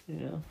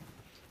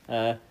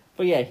 But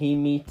yeah, he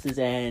meets his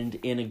end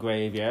in a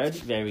graveyard.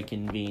 Very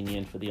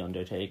convenient for the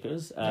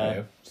Undertakers.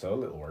 So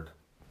little work.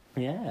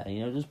 Yeah,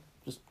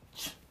 just.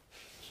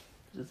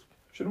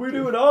 Should we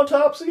do an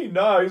autopsy?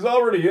 No, he's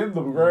already in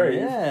the grave.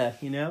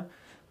 Yeah,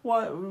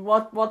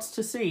 what's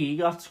to see? He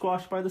got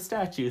squashed by the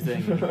statue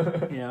thing.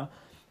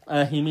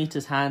 He meets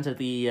his end at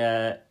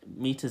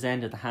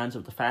the hands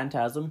of the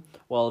Phantasm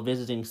while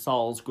visiting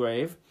Saul's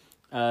grave.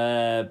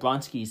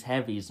 Bronski's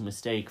heavies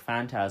mistake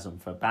Phantasm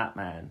for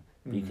Batman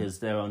because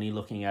they're only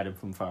looking at him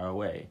from far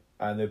away.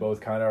 And they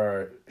both kind of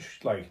are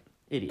like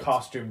idiots.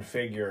 Costumed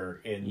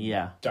figure in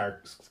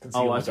dark.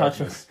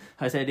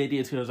 I said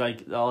idiots because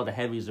like all the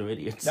heavies are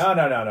idiots. No.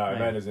 I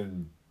meant as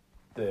in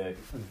the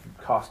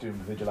costume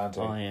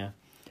vigilante. Oh yeah.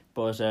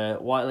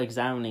 But while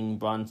examining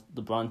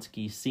the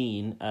Bronski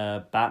scene,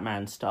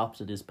 Batman stops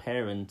at his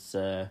parents'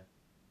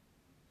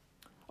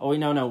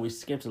 we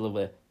skipped a little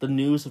bit. The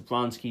news of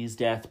Bronski's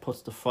death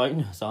puts the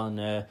frighteners on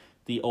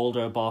the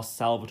older boss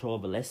Salvatore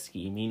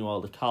Valesky.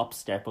 Meanwhile, the cops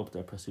step up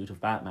their pursuit of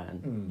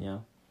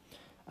Batman.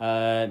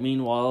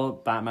 Meanwhile,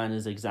 Batman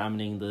is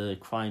examining the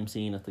crime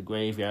scene at the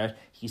graveyard.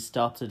 He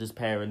stops at his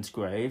parents'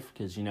 grave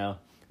because,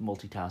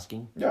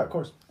 multitasking. Yeah, of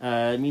course.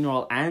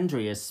 Meanwhile,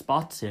 Andrea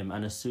spots him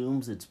and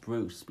assumes it's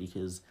Bruce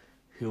because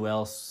who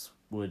else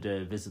would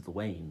visit the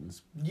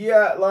Waynes?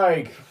 Yeah,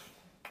 like...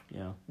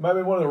 Yeah. Might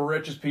be one of the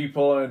richest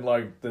people in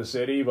like the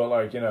city, but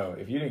like,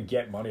 if you didn't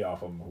get money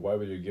off him, why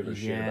would you give a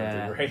shit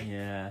about the grave?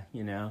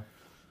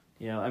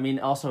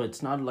 Yeah, also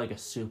it's not like a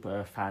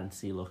super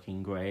fancy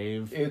looking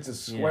grave. It's a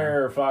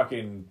square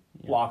fucking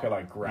block of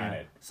like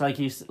granite. It's like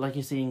you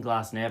see in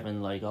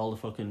Glasnevin, like all the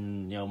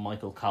fucking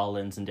Michael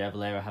Collins and De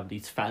Valera have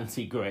these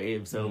fancy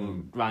graves,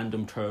 so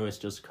random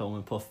tourists just come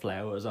and put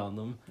flowers on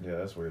them. Yeah,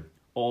 that's weird.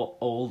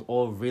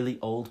 Or really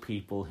old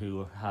people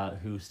who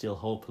still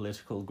hold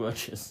political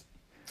grudges.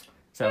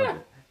 So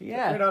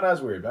yeah, you're not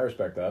as weird. I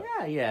respect that.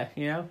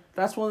 Yeah.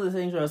 That's one of the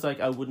things where I was like,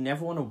 I would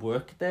never want to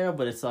work there,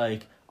 but it's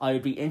like I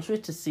would be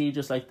interested to see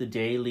just like the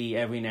daily.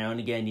 Every now and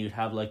again, you'd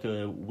have like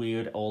a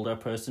weird older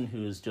person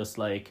who's just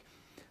like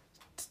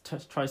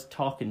tries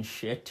talking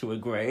shit to a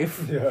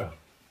grave. Yeah.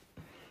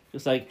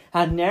 Just like,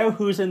 and now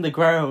who's in the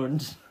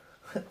ground?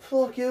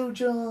 Fuck you,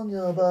 John,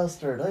 you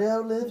bastard. I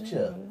outlived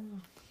you.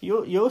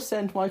 You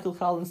sent Michael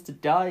Collins to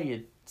die,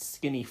 you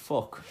skinny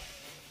fuck.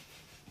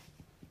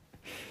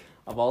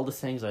 Of all the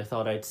things I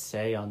thought I'd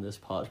say on this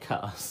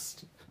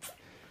podcast,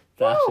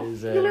 you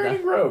learn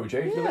and grow,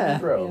 Jake. You learn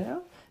and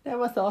grow.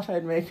 Never thought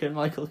I'd make a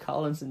Michael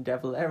Collins and De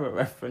Valera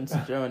reference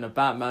during a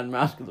Batman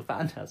Mask of the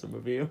Phantasm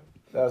review.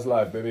 That was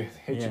live, baby.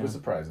 Hit you with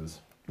surprises.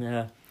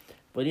 Yeah.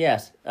 But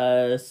yes,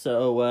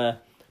 so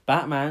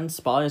Batman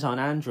spies on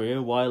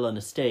Andrea while on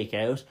a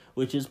stakeout,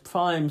 which is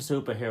prime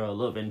superhero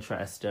love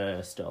interest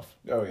stuff.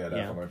 Oh, yeah,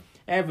 definitely.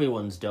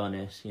 Everyone's done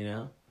it,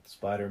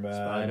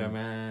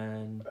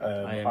 Spider-Man.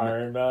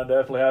 Iron Man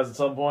definitely has at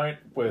some point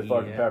with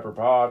fucking Pepper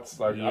Potts.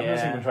 Like, I'm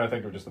just even trying to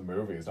think of just the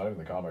movies, not even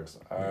the comics.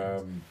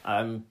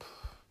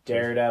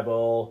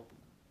 Daredevil.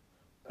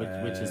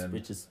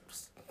 Which is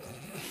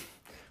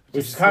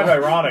kind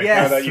of ironic.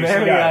 Yes, now that you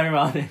very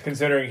ironic.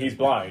 Considering he's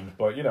blind,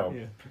 but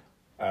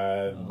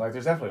like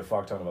there's definitely a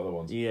fuck ton of other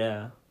ones.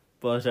 Yeah,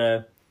 but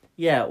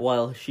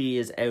while she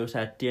is out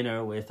at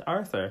dinner with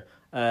Arthur,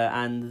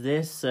 and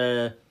this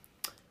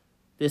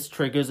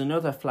triggers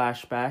another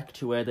flashback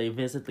to where they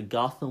visit the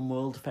Gotham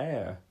World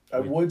Fair. I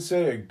would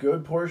say a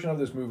good portion of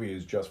this movie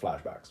is just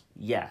flashbacks.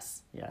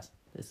 Yes.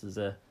 This is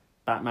a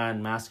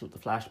Batman Mask of the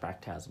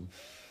Flashback-tasm.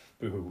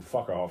 Boo,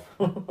 fuck off.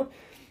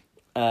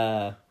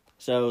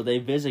 So they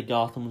visit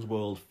Gotham's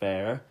World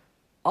Fair.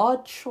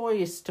 Odd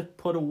choice to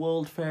put a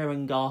World Fair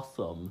in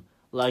Gotham.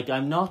 Like,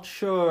 I'm not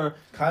sure...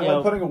 Kind of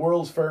like putting a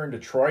World's Fair in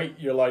Detroit.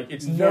 You're like,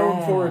 it's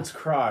known for its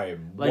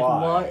crime. Like,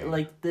 why?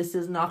 Like, this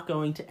is not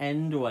going to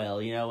end well,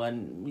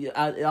 and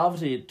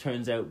obviously it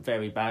turns out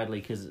very badly,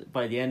 because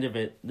by the end of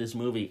this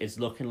movie, it's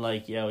looking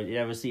like, you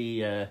ever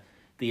see...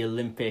 the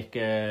Olympic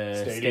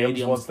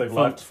stadiums once they've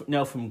left?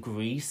 From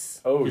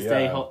Greece. Oh,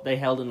 yeah. They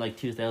held in like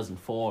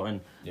 2004,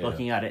 and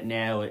looking at it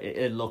now,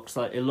 it looks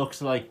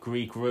like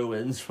Greek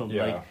ruins from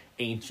like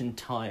ancient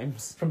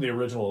times. From the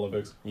original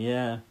Olympics.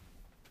 Yeah.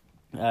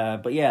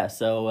 But yeah,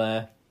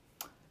 so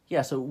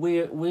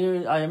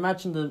we're I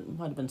imagine there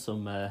might have been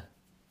some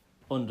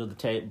under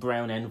the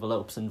brown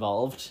envelopes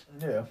involved.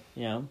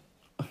 Yeah.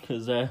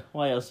 Because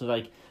why else?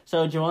 Like,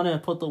 so do you want to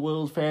put the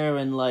World Fair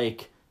in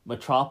like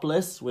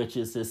Metropolis, which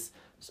is this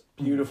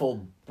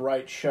beautiful,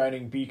 bright,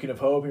 shining beacon of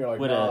hope, and you're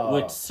like,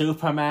 with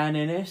Superman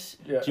in it?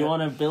 Yeah, do you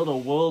want to build a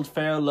World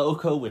Fair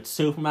logo with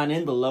Superman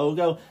in the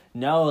logo?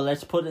 No,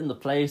 let's put it in the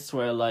place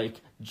where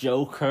like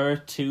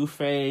Joker,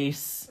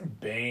 Two-Face,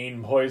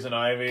 Bane, Poison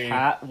Ivy,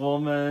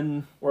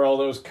 Catwoman, where all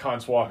those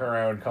cunts walking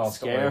around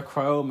constantly.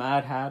 Scarecrow,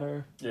 Mad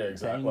Hatter. Yeah,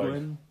 exactly.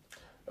 Penguin.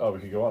 We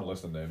could go on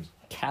listing names.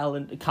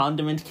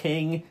 Condiment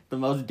King, the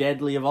most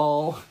deadly of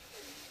all.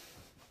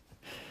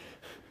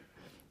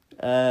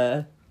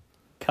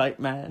 Kite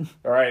Man.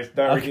 All right.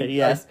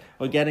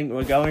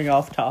 We're going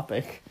off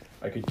topic.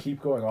 I could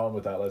keep going on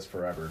with that list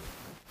forever.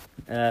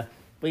 But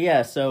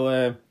yeah,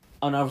 so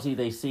and obviously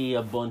they see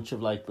a bunch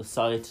of like the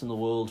sites in the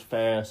World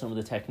Fair, some of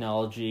the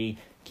technology.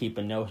 Keep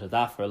a note of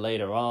that for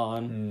later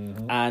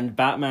on. And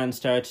Batman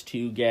starts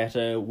to get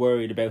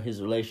worried about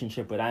his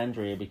relationship with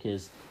Andrea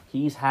because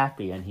he's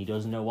happy and he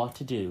doesn't know what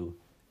to do.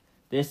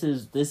 This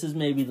is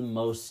maybe the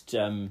most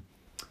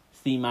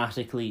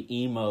thematically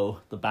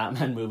emo the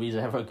Batman movies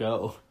ever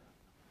go.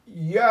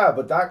 Yeah,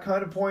 but that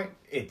kind of point,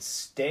 it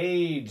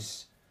stayed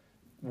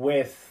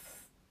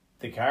with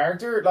the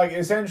character. Like,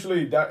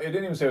 essentially, that it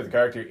didn't even stay with the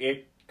character.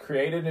 It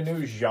created a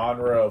new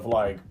genre of,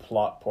 like,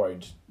 plot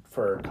point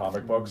for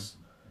comic books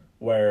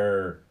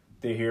where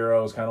the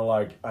hero is kind of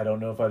like, I don't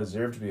know if I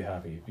deserve to be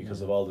happy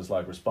because of all this,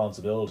 like,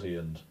 responsibility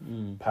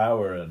and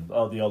power and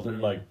all the other,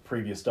 like,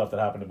 previous stuff that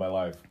happened in my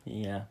life.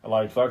 Yeah.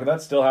 Like, fucking,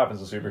 that still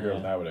happens to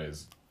superheroes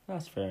nowadays.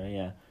 That's fair,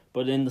 yeah.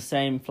 But in the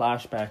same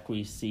flashback,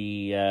 we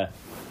see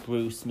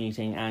Bruce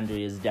meeting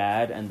Andrea's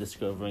dad and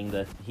discovering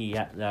that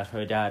that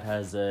her dad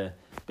has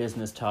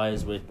business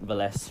ties with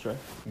Valestra.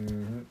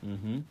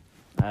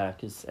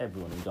 Because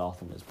everyone in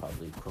Gotham is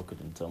probably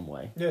crooked in some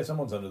way. Yeah,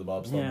 someone's under the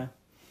bobsled.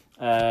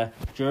 Yeah.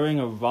 During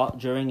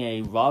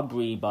a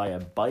robbery by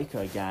a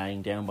biker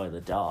gang down by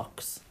the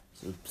docks.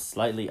 So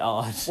slightly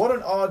odd. What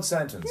an odd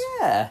sentence.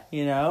 Yeah,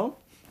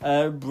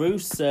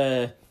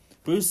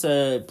 Bruce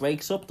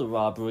breaks up the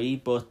robbery,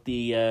 but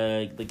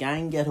the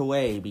gang get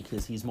away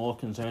because he's more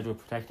concerned with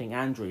protecting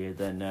Andrea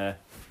than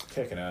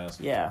kicking ass.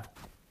 Yeah.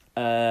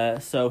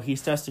 So he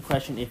starts to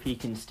question if he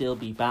can still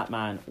be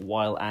Batman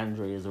while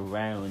Andrea is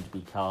around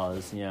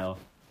because,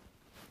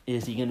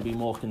 is he going to be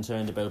more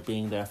concerned about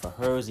being there for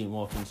her? Is he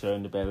more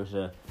concerned about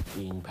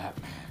being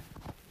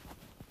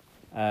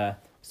Batman?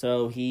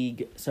 So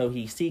he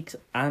seeks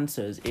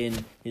answers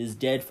in his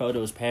dead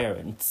photos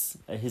parents,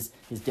 his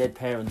dead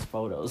parents'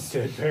 photos.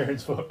 Dead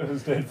parents'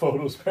 photos, dead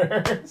photos'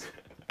 parents.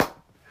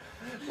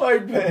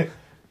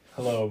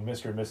 Hello,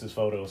 Mr. and Mrs.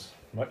 Photos.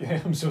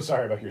 I'm so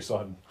sorry about your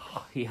son.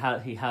 He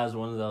has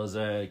one of those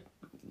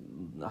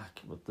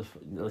with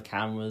the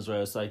cameras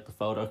where it's like the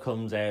photo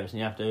comes out and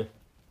you have to.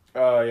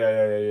 Oh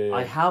yeah.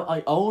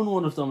 I own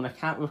one of them and I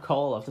can't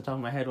recall off the top of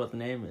my head what the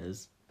name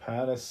is.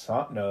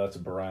 Phantasm? No, that's a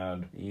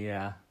brand.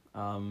 Yeah.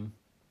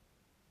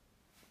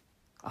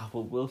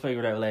 We'll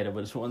figure it out later.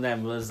 But it's one of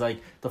them. But it's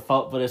like the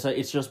but it's like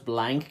it's just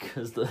blank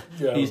because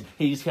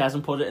he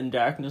hasn't put it in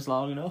darkness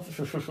long enough.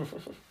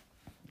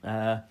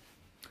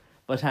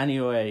 But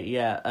anyway,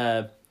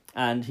 yeah.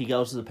 And he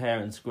goes to the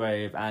parents'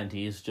 grave and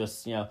he's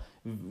just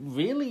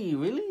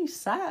really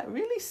sad,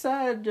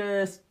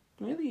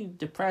 really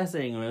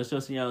depressing. And it's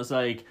just it's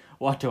like,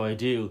 what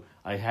do?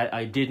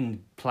 I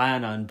didn't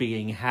plan on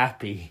being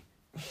happy.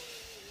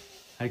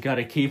 I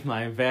gotta keep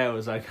my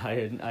vows. Like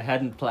I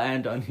hadn't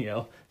planned on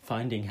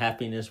finding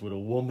happiness with a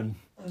woman.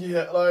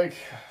 Yeah,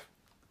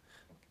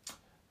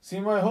 see,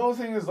 my whole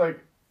thing is I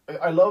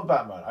love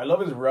Batman. I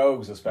love his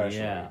rogues especially.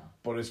 Yeah.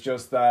 But it's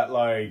just that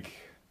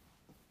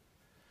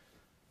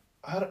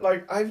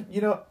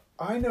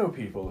I know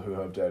people who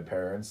have dead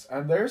parents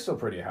and they're still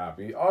pretty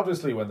happy.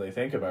 Obviously, when they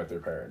think about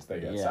their parents, they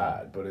get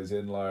sad. But as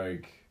in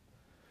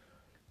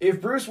if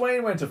Bruce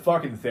Wayne went to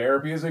fucking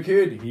therapy as a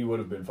kid, he would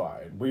have been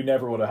fine. We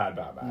never would have had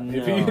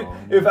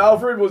Batman. If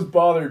Alfred was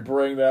bothered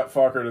bring that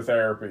fucker to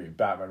therapy,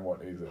 Batman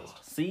wouldn't exist.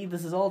 See,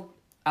 this is all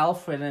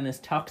Alfred and his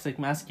toxic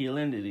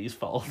masculinity's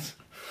fault.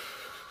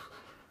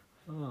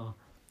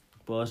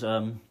 But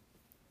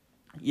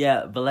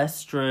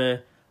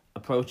Valestra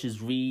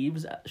approaches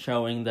Reeves,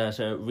 showing that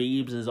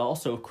Reeves is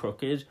also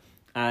crooked,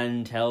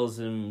 and tells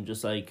him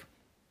just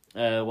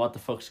what the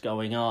fuck's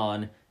going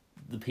on.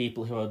 The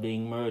people who are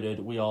being murdered,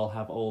 we all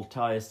have old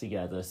ties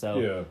together.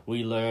 So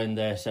we learn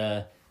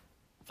that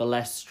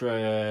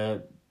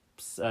Valestra,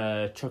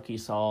 Chucky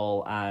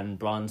Saul and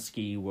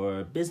Bronsky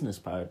were business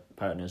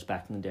partners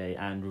back in the day,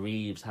 and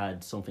Reeves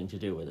had something to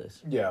do with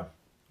it. Yeah.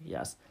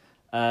 Yes.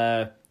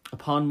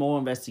 Upon more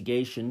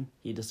investigation,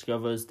 he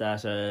discovers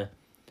that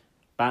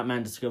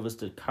Batman discovers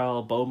that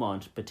Carl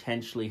Beaumont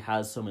potentially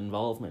has some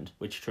involvement,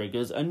 which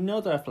triggers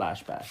another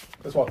flashback.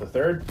 That's what, the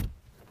third?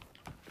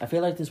 I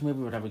feel like this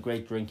movie would have a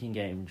great drinking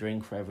game.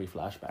 Drink for every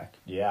flashback.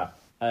 Yeah.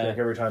 Drink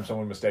every time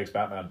someone mistakes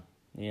Batman.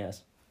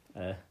 Yes.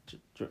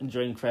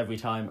 Drink for every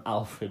time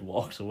Alfred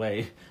walks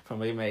away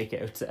from a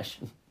makeout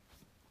session.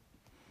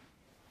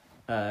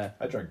 I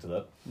drank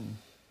to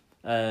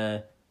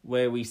that.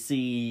 Where we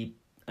see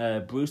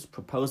Bruce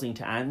proposing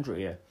to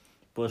Andrea,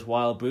 but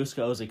while Bruce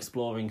goes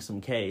exploring some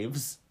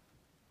caves,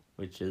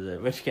 which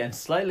again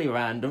slightly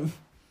random,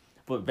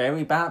 but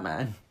very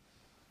Batman.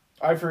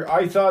 I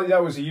thought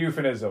that was a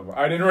euphemism.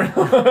 I didn't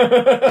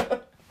realize.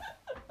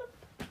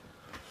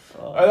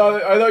 I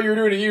thought you were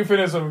doing a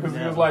euphemism because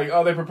it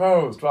was they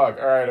proposed. Fuck.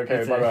 All right.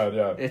 Okay. My bad.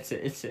 Yeah. It's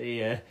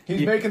a.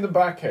 He's making the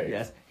back case.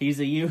 Yes.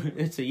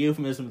 It's a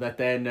euphemism that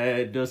then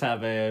does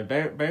have a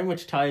very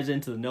much ties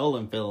into the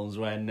Nolan films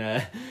when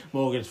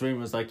Morgan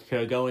Freeman was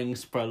going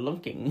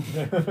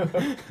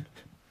spelunking.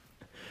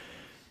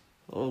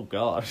 Oh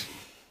God.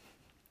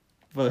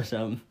 But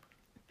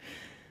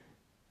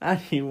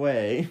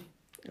anyway.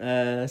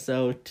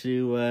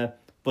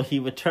 But he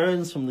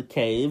returns from the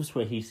caves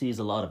where he sees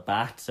a lot of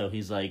bats, so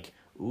he's like,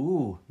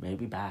 ooh,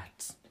 maybe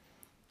bats.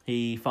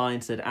 He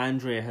finds that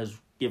Andrea has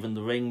given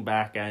the ring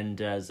back and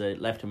has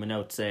left him a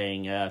note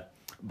saying,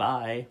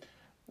 bye.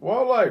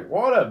 Well,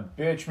 what a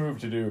bitch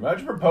move to do.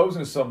 Imagine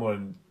proposing to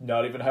someone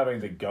not even having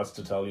the guts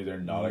to tell you they're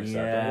not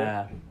acceptable.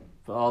 Yeah,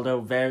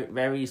 although very,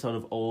 very sort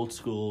of old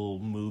school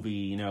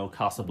movie,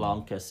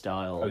 Casablanca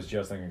style. I was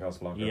just thinking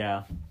Casablanca.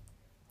 Yeah.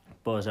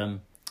 But,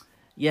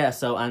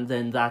 so, and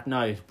then that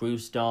night,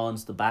 Bruce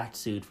dons the bat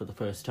suit for the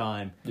first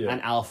time,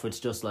 and Alfred's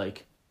just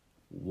like,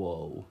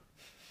 whoa,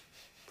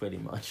 pretty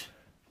much.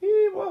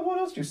 Yeah, well, what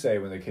else do you say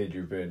when the kid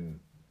you've been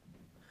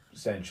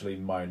essentially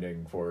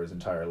minding for his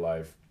entire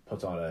life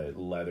puts on a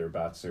leather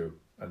bat suit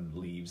and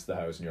leaves the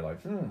house and you're like,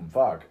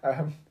 fuck.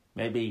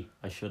 Maybe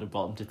I should have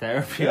brought him to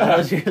therapy all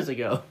those years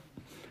ago.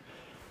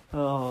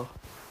 Oh,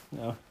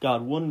 no.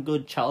 God, one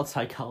good child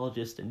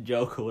psychologist and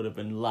Joker would have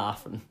been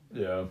laughing.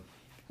 Yeah.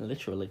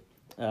 Literally.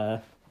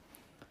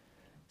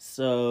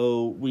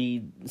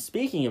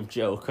 Speaking of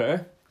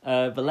Joker,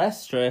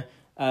 Valestra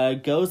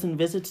goes and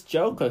visits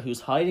Joker,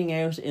 who's hiding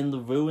out in the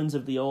ruins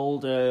of the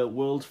old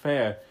World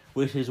Fair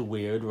with his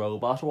weird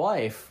robot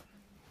wife,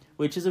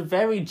 which is a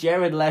very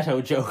Jared Leto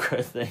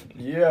Joker thing.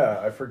 Yeah,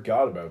 I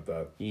forgot about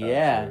that.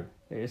 Yeah,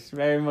 it's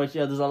very much,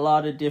 there's a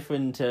lot of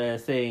different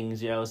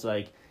things, it's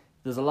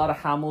there's a lot of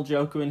Hamill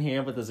Joker in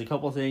here, but there's a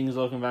couple things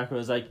looking back where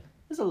it's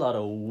there's a lot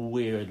of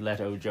weird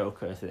Leto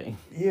Joker thing.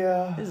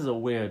 Yeah. This is a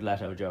weird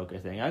Leto Joker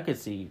thing. I could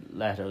see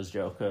Leto's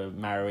Joker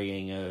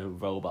marrying a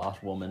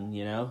robot woman,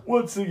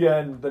 Once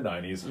again, the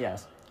 90s.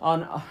 Yes.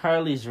 on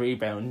Harley's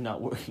rebound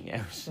not working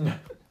out.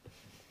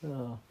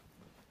 Oh.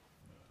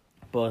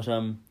 But,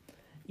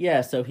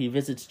 yeah, so he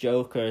visits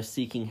Joker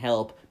seeking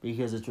help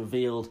because it's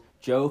revealed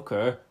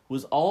Joker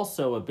was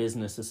also a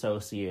business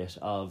associate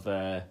of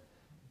the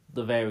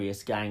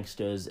various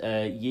gangsters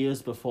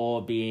years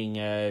before being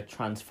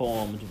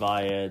transformed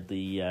via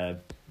the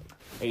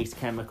Ace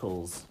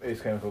Chemicals.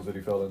 Ace Chemicals that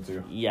he fell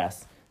into.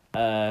 Yes.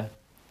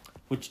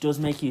 Which does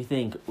make you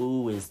think,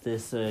 ooh, is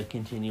this a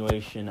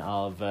continuation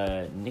of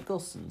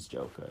Nicholson's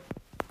Joker?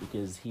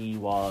 Because he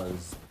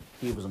was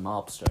a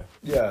mobster.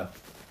 Yeah.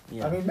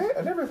 Yeah. I mean,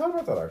 I never thought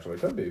about that, actually.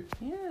 Could be.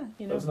 Yeah,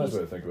 you know. That's a nice way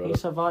to think about it.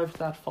 He survived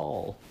that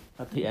fall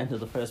at the end of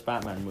the first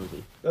Batman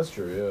movie. That's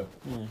true,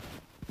 Yeah.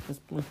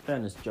 With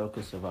fairness,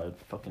 Joker survived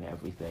fucking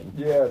everything.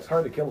 yeah. Yeah, it's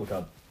hard to kill the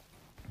cunt.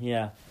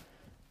 Yeah.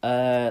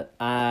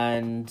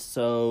 And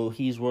so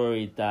he's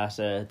worried that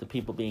the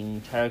people being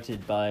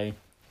targeted by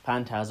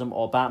Phantasm,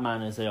 or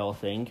Batman as they all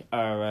think,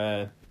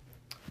 are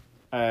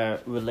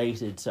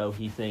related. So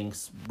he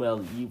thinks,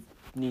 well, you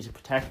need to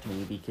protect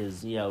me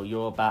because, you know,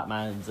 you're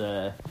Batman's...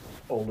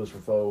 Oldest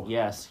foe.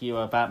 Yes, you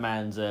are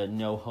Batman's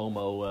no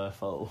homo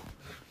foe.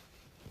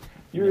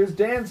 You're his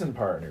dancing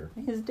partner.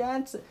 His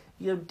dad's...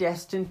 You're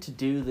destined to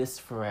do this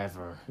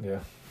forever. Yeah.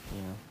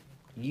 You know,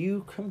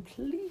 you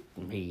complete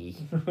me.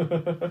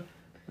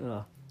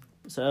 Ugh.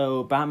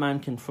 So Batman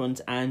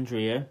confronts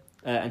Andrea,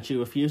 and she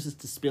refuses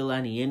to spill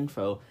any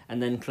info,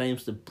 and then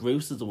claims that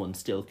Bruce is the one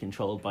still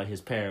controlled by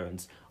his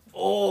parents.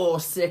 Oh,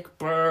 sick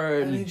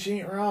burn! I mean, she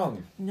ain't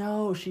wrong.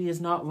 No, she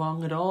is not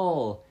wrong at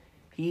all.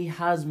 He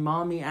has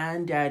mommy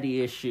and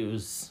daddy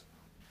issues.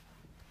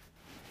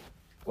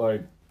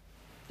 Like,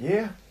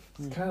 yeah,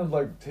 it's kind of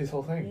like his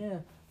whole thing. Yeah.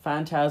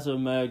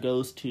 Phantasm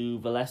goes to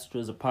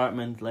Valestra's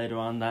apartment later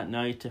on that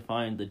night to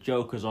find the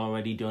Joker's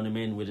already done him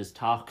in with his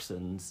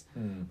toxins.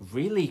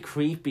 Really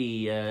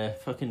creepy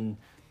fucking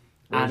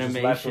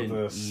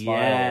animation.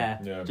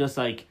 Yeah. Just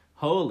like,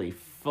 holy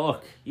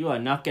fuck, you are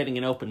not getting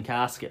an open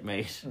casket,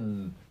 mate.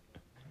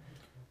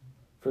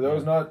 For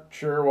those not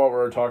sure what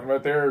we're talking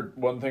about there,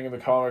 one thing in the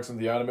comics and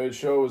the animated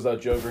show is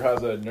that Joker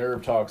has a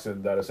nerve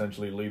toxin that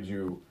essentially leaves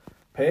you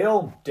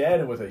pale, dead,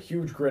 and with a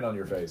huge grin on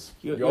your face.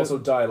 You also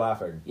die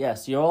laughing.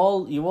 Yes, you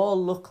all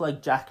look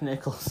like Jack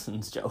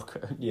Nicholson's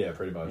Joker. Yeah,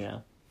 pretty much.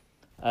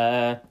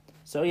 Yeah.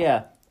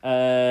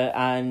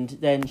 And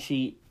then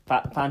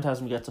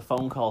Phantasm gets a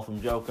phone call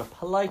from Joker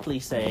politely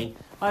saying,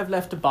 I've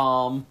left a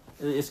bomb.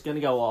 It's going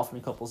to go off in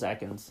a couple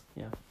seconds.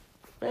 Yeah.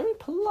 Very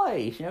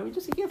polite, you know. He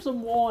gives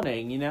them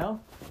warning, you know.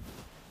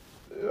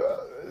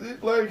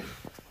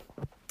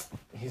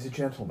 He's a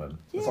gentleman.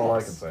 That's all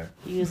I can say.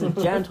 He is a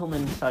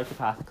gentleman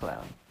psychopath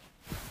clown.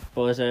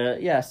 But,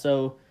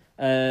 so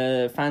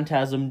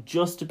Phantasm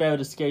just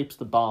about escapes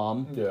the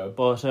bomb. Yeah.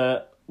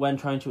 But when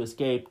trying to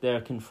escape,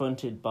 they're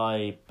confronted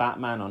by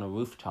Batman on a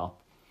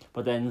rooftop.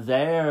 But then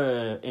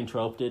they're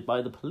interrupted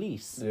by the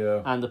police.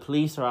 Yeah. And the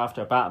police are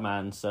after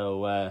Batman,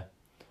 so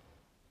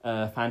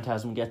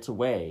Phantasm gets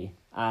away.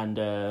 And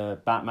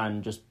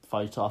Batman just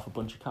fights off a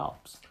bunch of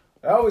cops.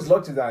 I always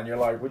looked at that and you're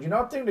like, would you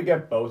not think to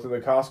get both of the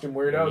costume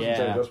weirdos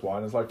instead of just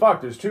one? It's like,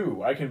 fuck, there's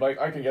two. I can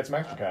get some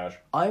extra cash.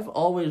 I've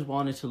always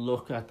wanted to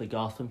look at the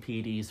Gotham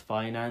PD's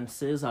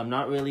finances. I'm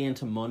not really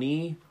into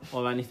money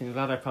or anything like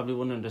that. I probably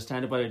wouldn't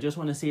understand it, but I just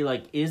want to see,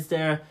 like, is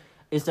there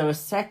a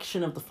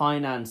section of the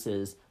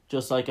finances,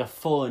 just like a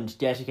fund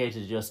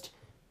dedicated to just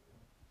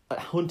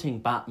hunting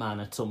Batman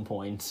at some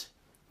point?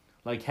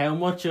 Like, how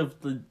much of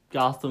the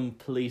Gotham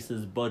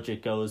Police's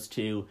budget goes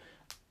to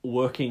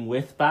working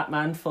with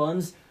Batman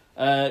funds?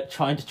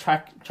 Trying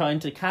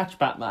to catch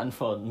Batman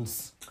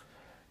funds.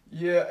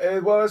 Yeah,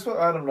 well,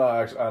 I don't know.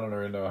 Actually, I don't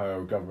really know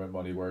how government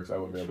money works. I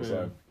wouldn't be able to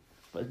say.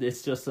 But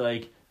it's just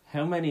like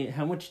how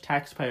much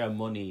taxpayers'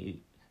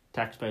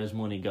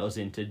 money goes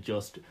into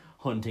just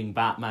hunting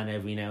Batman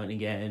every now and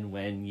again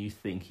when you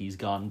think he's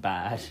gone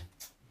bad.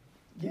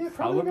 Yeah,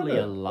 probably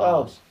a lot.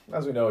 Well,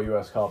 as we know,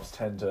 U.S. cops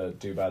tend to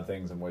do bad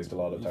things and waste a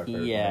lot of taxpayers'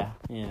 money. Yeah.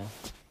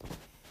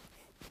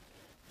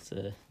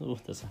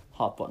 There's a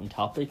hot button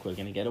topic we're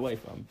going to get away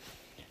from.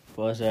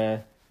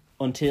 But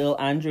until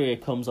Andrea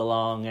comes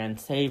along and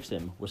saves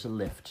him with a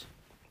lift.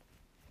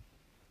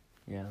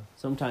 Yeah.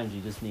 Sometimes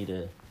you just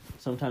need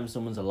sometimes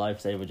someone's a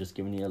lifesaver just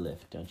giving you a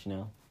lift, don't you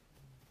know?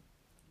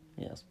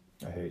 Yes.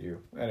 I hate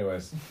you.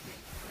 Anyways.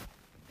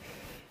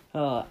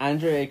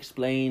 Andrea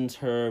explains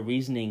her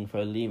reasoning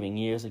for leaving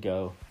years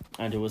ago,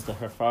 and it was that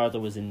her father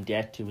was in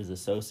debt to his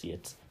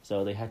associates,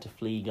 so they had to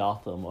flee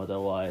Gotham,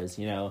 otherwise,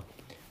 you know,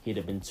 he'd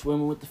have been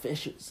swimming with the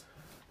fishes.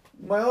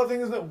 My whole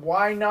thing is that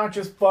why not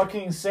just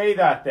fucking say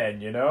that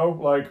then, you know?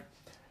 Like,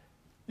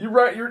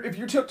 if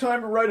you took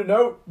time to write a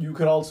note, you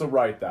could also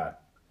write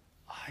that.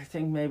 I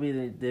think maybe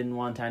they didn't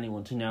want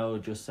anyone to know,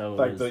 just so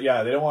like they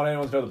don't want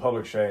anyone to know the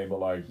public shame, but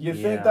like, you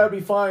think that'd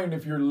be fine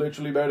if you're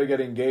literally about to get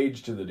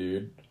engaged to the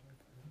dude.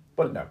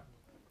 But no.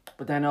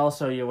 But then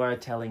also you are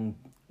telling,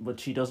 but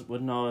she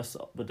wouldn't know,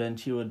 but then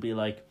she would be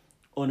like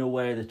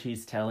unaware that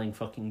she's telling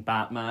fucking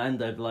Batman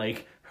that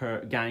like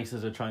her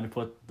gangsters are trying to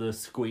put the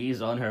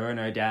squeeze on her and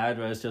her dad,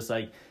 where it's just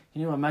like,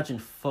 you know, imagine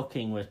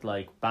fucking with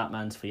like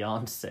Batman's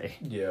fiance.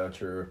 Yeah,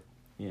 true.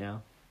 You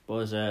know,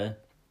 but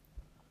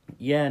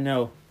yeah,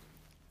 no.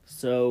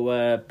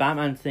 So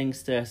Batman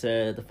thinks that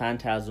the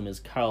Phantasm is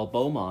Carl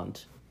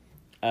Beaumont,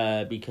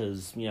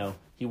 because you know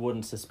he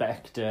wouldn't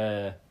suspect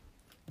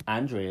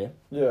Andrea.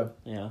 Yeah.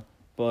 You know,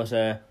 but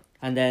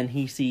and then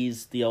he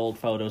sees the old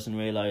photos and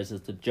realizes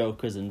the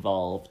Joker's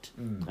involved,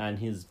 and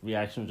his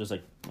reaction was just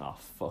like, "Oh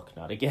fuck,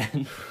 not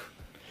again."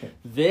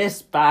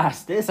 This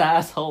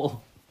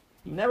asshole.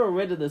 You never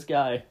rid of this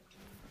guy.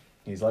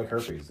 He's like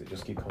herpes; they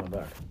just keep coming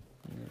back.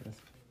 Yes.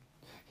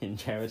 In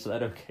Jared's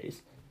Leto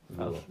case.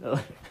 Oh.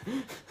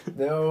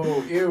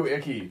 No, ew,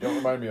 icky. Don't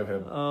remind me of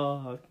him.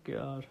 Oh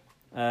god.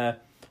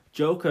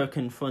 Joker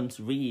confronts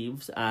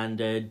Reeves and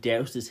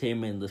douses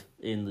him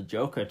in the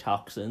Joker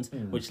toxins,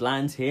 which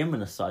lands him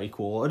in a psych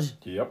ward.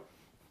 Yep.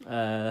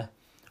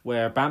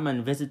 Where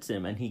Batman visits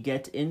him and he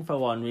gets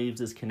info on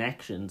Reeves's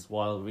connections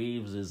while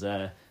Reeves is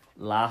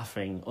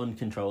laughing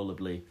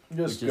uncontrollably,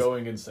 Just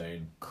going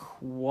insane.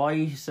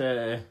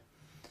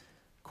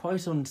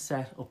 Quite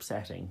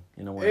upsetting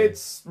in a way.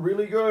 It's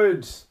really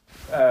good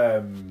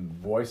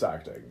voice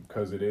acting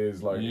because it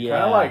is like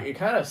it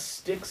kind of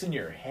sticks in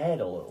your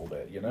head a little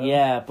bit, you know.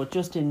 Yeah, but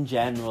just in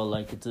general,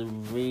 like it's a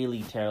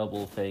really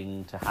terrible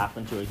thing to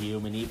happen to a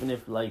human, even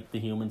if like the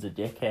human's a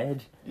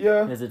dickhead.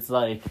 Yeah, because it's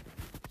like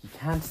you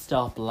can't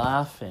stop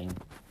laughing.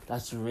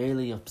 That's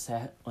really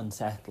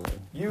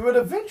unsettling. You would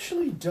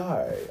eventually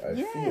die. I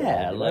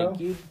feel, like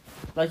you,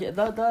 like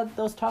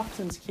those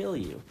toxins kill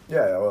you.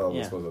 Yeah, well,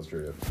 I suppose that's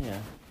true. Yeah.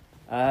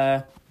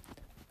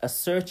 A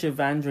search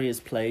of Andrea's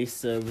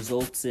place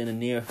results in a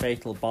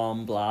near-fatal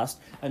bomb blast.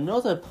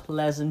 Another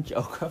pleasant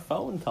Joker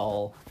phone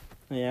call.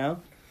 You know?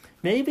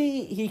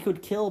 Maybe he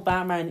could kill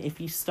Batman if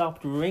he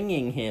stopped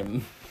ringing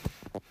him.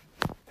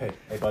 Hey,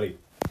 buddy.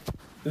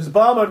 There's a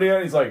bomb on there,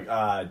 and he's like,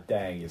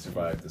 dang, you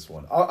survived this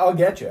one. I'll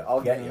get you.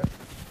 I'll get you.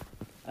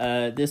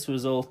 This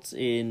results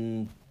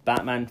in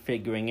Batman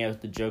figuring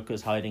out the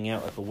Joker's hiding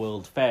out at the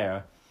World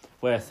Fair,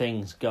 where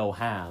things go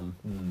ham.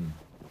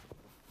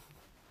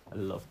 I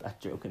love that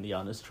joke in the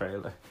Honest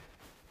trailer.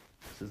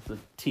 Says the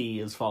T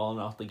is falling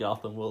off the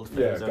Gotham World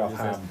Fair. Yeah, go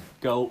ham.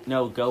 Go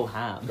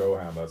ham. Go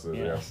ham, that's it,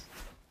 yes.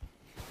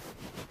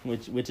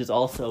 Which is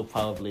also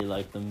probably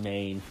like the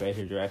main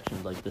creative direction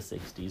of like the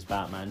 60s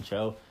Batman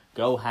show.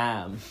 Go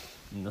ham.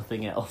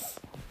 Nothing else.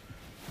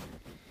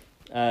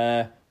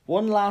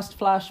 One last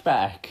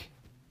flashback.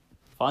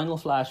 Final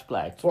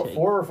flashback. What,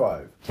 4 or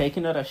 5? Take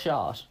another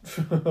shot.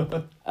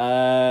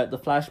 The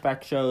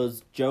flashback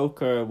shows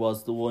Joker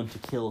was the one to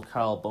kill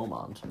Carl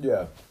Beaumont.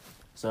 Yeah.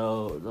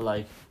 So they're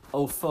like,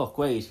 oh fuck,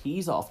 wait,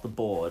 he's off the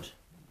board.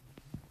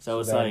 So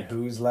it's like,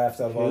 who's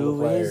left out of all the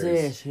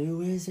players?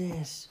 Who is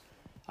it?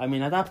 I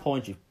mean, at that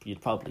point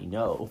you'd probably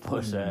know,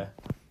 but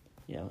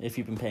you know, if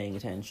you've been paying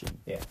attention.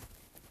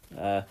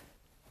 Yeah.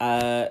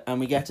 And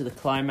we get to the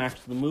climax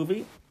of the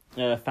movie.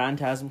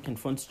 Phantasm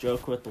confronts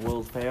Joker at the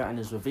World Fair and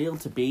is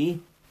revealed to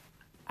be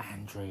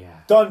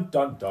Andrea. Dun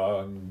dun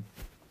dun.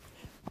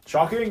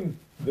 Shocking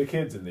the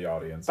kids in the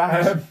audience.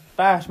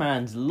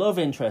 Batman's love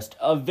interest,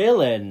 a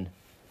villain.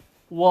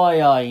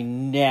 Why I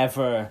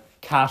never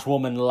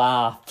Catwoman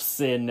laughs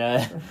in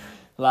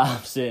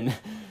Catwoman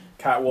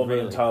really?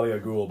 and Talia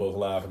Ghul both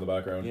laugh in the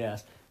background.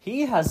 Yes.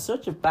 He has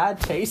such a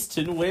bad taste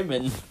in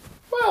women.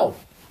 Well,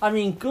 I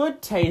mean,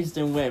 good taste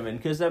in women,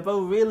 because they're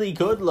both really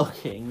good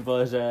looking,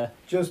 but...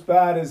 just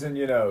bad as in,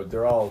 you know,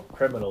 they're all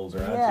criminals or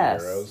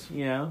anti-heroes. Yes,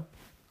 you know.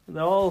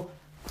 They're all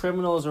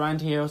criminals or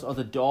anti-heroes, or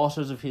the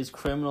daughters of his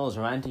criminals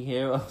or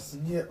anti-heroes.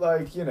 Yeah,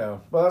 like, you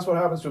know. Well, that's what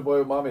happens to a boy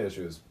with mommy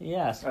issues.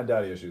 Yes. And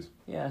daddy issues.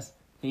 Yes.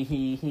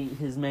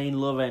 His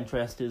main love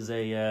interest is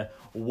a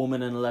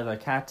woman in a leather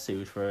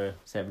catsuit for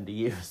 70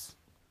 years.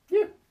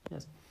 Yeah.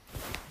 Yes.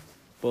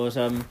 But,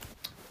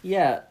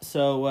 yeah,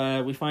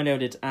 so we find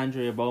out it's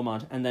Andrea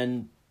Beaumont, and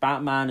then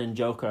Batman and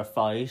Joker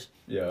fight,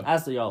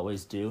 as they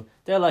always do.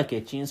 They're like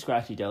Itchy and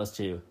Scratchy, those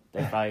two.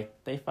 They fight.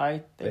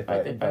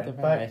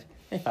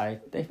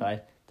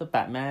 The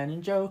Batman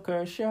and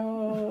Joker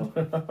show.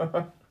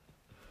 I'm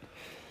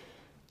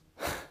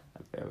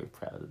very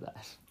proud of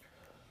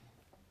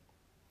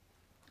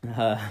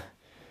that.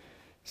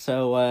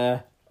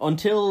 So,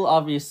 until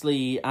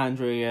obviously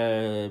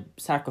Andrea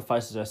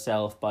sacrifices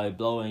herself by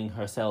blowing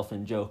herself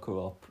and Joker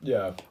up.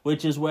 Yeah.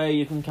 Which is where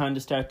you can kind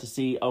of start to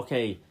see,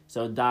 okay,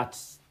 so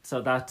that's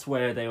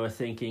where they were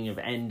thinking of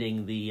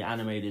ending the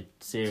animated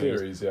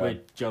series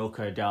with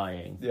Joker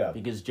dying. Yeah.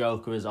 Because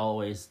Joker is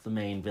always the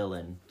main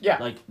villain. Yeah.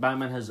 Like,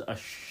 Batman has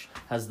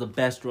the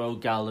best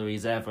rogue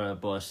galleries ever,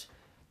 but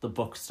the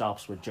book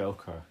stops with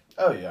Joker.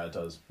 Oh, yeah, it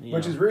does. You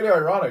Which know. is really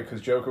ironic, because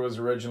Joker was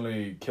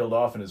originally killed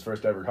off in his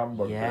first ever comic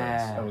book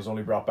appearance, and was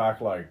only brought back,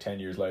 like, 10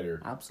 years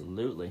later.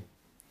 Absolutely.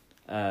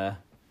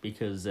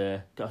 Because,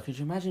 God, could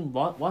you imagine,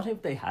 what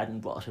if they hadn't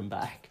brought him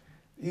back?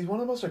 He's one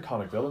of the most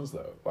iconic villains,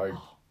 though. Like,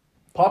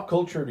 pop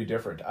culture would be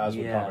different, as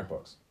with comic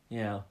books.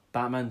 Yeah,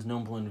 Batman's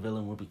number one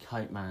villain would be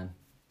Kite Man.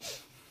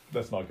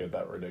 Let's not get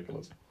that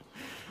ridiculous.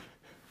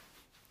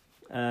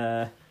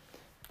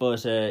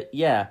 But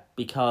yeah,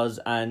 because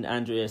and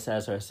Andrea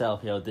says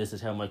herself, this is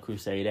how my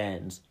crusade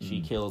ends.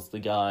 She kills the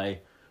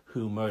guy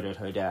who murdered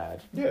her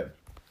dad. Yeah.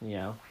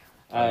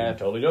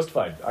 Totally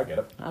justified. I get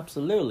it.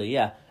 Absolutely,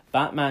 yeah.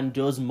 Batman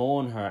does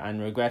mourn her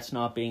and regrets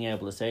not being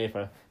able to save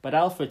her, but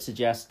Alfred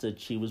suggests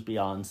that she was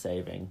beyond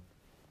saving.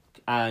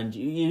 And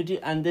you do,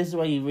 and this is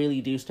where you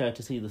really do start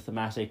to see the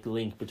thematic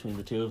link between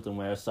the two of them,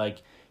 where it's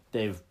like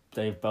they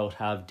both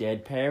have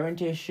dead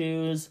parent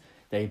issues.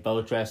 They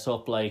both dress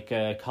up like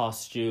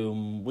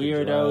costume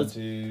weirdos,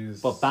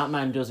 Vigilantes. but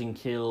Batman doesn't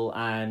kill,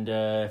 and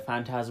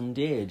Phantasm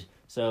did.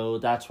 So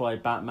that's why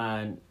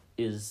Batman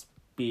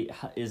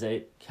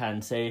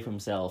can save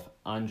himself.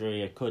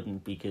 Andrea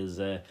couldn't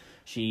because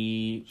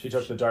she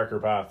took the darker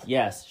path.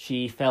 Yes,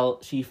 she fell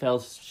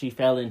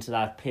into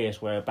that pit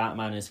where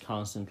Batman is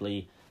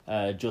constantly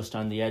just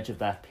on the edge of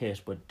that pit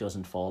but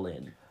doesn't fall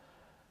in.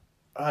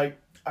 I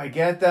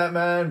get that,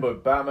 man,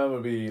 but Batman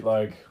would be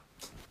like,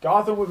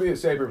 Gotham would be a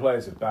safer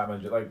place if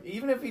Batman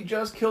even if he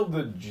just killed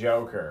the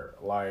Joker,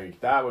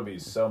 that would be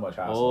so much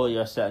hassle. Oh,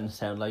 you're starting to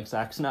sound like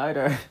Zack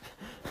Snyder.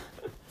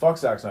 Fuck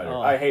Zack Snyder.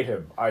 I hate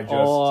him.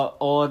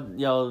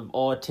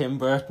 Or Tim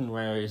Burton,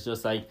 where he's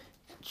just like,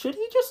 should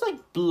he just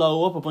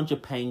blow up a bunch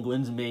of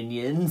Penguin's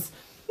minions?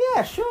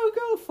 Yeah, sure,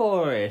 go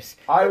for it.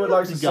 I would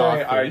like to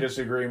say I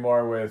disagree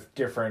more with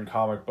different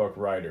comic book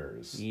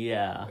writers.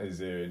 Yeah.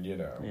 As in,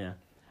 Yeah.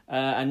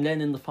 And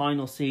then in the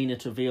final scene,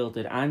 it's revealed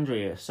that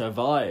Andrea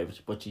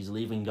survived, but she's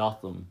leaving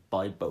Gotham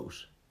by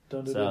boat.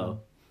 So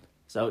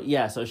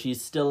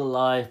she's still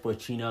alive,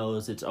 but she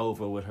knows it's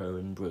over with her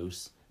and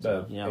Bruce.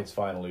 So, it's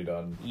finally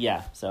done.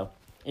 Yeah, so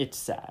it's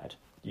sad.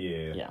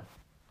 Yeah. Yeah.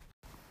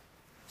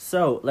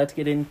 So, let's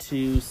get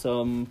into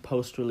some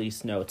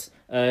post-release notes.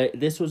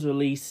 This was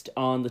released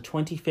on the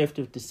 25th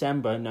of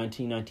December,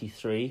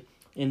 1993,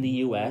 in the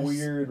US.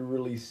 Weird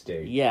release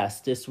date.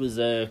 Yes, this was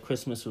a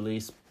Christmas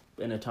release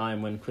in a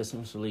time when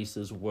Christmas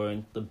releases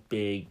weren't the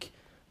big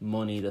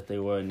money that they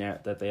were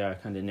that they are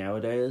kind of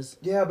nowadays.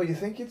 Yeah, but you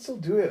think you'd still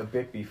do it a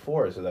bit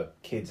before so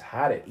that kids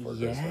had it for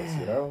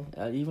Christmas,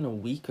 even a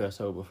week or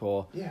so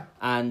before. Yeah.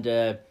 And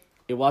it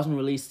wasn't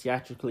released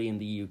theatrically in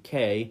the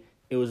UK.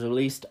 It was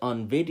released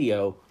on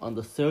video on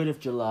the 3rd of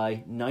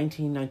July,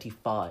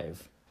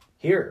 1995.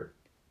 Here?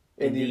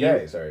 In the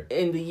UK, sorry.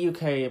 In the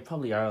UK,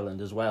 probably Ireland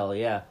as well,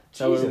 yeah.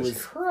 So Jesus it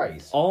was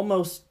Christ.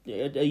 Almost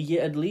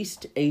at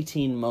least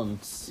 18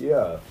 months.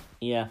 Yeah.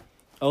 Yeah.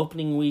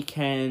 Opening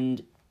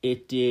weekend,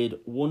 it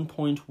did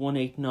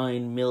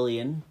 1.189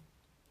 million,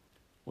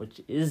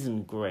 which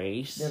isn't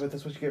great. Yeah, but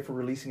that's what you get for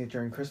releasing it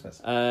during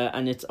Christmas.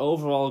 And its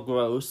overall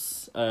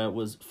gross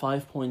was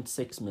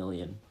 5.6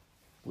 million,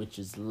 which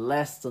is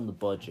less than the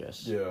budget.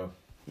 Yeah.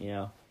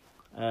 Yeah.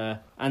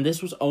 And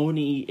this was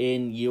only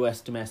in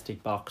US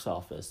domestic box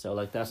office, so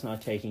that's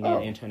not taking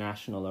it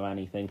international or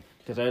anything.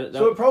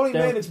 So it probably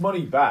made its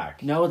money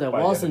back. No, there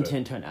wasn't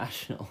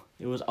international.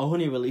 It was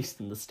only released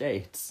in the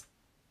States.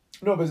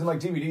 No, but it's in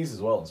DVDs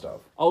as well and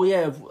stuff. Oh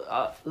yeah,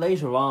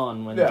 later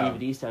on when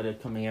DVD started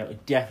coming out,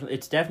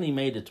 it's definitely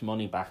made its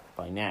money back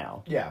by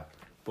now. Yeah.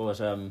 But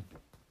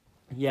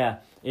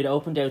it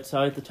opened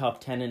outside the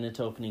top 10 in its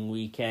opening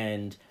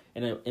weekend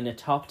in a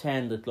top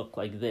 10 that looked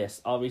like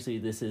this. Obviously,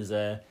 this is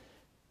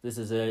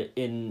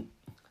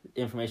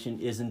information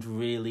isn't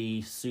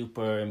really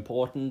super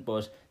important,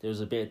 but there's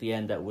a bit at the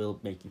end that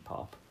will make you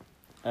pop.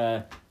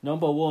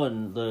 Number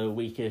 1, the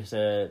week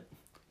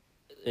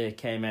it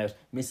came out,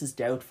 Mrs.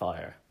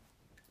 Doubtfire.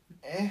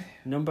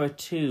 Number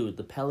 2,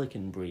 The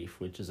Pelican Brief,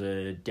 which is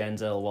a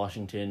Denzel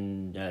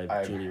Washington,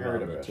 Julie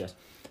Roberts. Yes.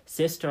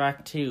 Sister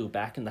Act 2,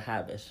 Back in the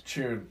Habit.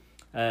 Tune.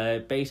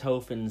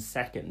 Beethoven's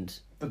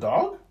Second. The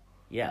dog?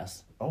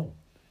 Yes. Oh.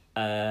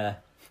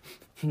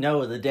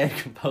 No, the dead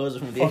composer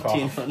from the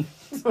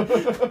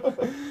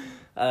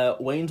 1800s.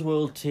 Wayne's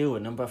World 2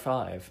 at number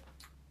 5.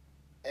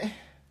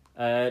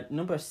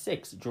 Number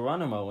 6,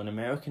 Geronimo, an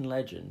American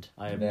Legend.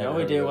 I have no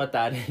idea what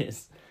that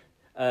is.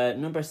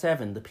 Number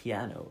 7, The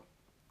Piano,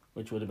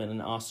 which would have been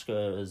an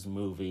Oscars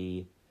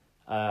movie.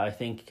 I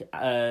think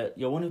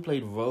your one who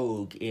played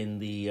Rogue in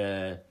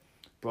the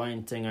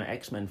Bryan Singer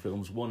X-Men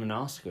films won an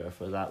Oscar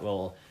for that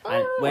role.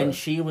 And when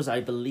she was,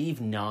 I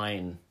believe,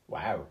 9.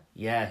 Wow.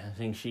 Yeah, I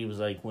think she was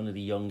one of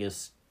the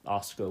youngest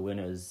Oscar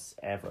winners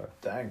ever.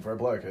 Dang, fair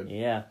play, kid.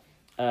 Yeah.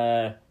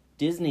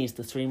 Disney's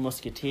The Three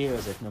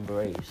Musketeers at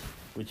number 8,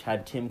 which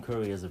had Tim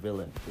Curry as a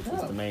villain, which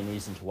was the main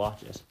reason to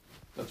watch it.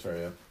 That's fair,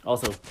 yeah.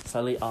 Also,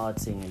 fairly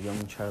odd seeing a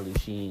young Charlie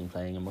Sheen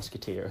playing a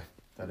musketeer.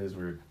 That is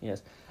weird.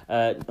 Yes.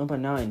 Number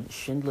 9,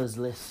 Schindler's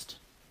List.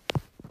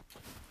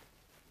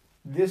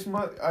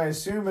 I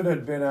assume it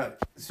had been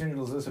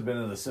Schindler's List had been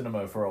in the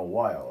cinema for a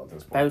while at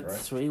this point, About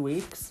 3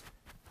 weeks.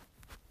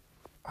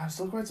 I'm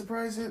still quite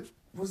surprised it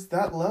was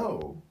that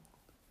low.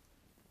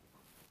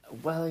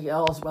 Well,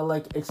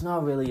 it's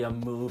not really a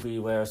movie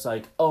where it's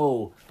let's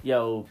go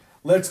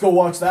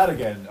watch that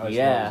again. I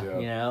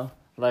suppose, now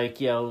that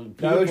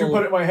you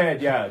put it in my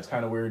head, it's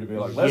kind of weird to be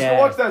let's go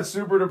watch that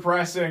super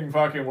depressing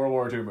fucking World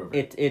War II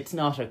movie. It's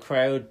not a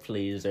crowd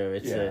pleaser.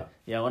 It's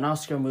and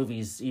Oscar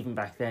movies even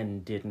back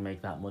then didn't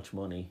make that much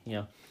money.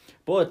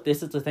 But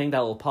this is the thing that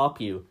will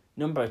pop you.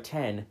 Number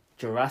 10,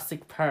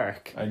 Jurassic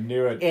Park. I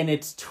knew it. In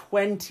its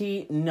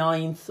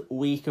 29th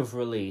week of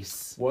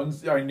release.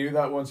 I knew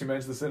that once you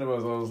mentioned the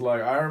cinemas. I was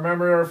like, I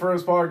remember our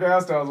first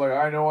podcast. I was like,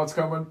 I know what's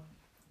coming.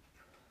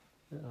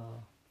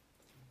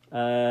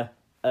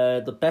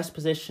 The best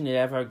position it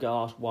ever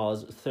got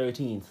was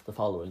 13th the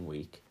following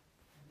week.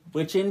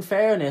 Which, in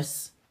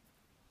fairness,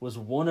 was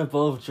one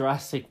above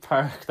Jurassic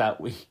Park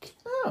that week.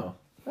 Oh,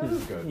 that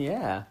is good.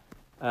 Yeah.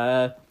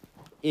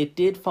 It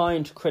did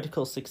find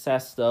critical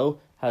success, though.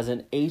 Has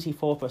an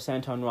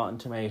 84% on Rotten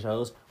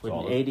Tomatoes with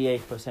Solid. an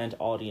 88%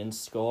 audience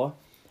score.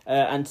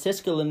 And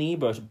Siskel and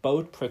Ebert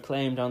both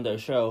proclaimed on their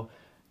show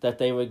that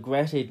they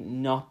regretted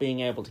not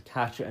being able to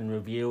catch it and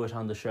review it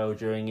on the show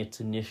during its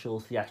initial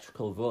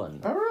theatrical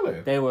run. Oh,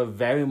 really? They were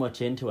very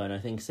much into it, and I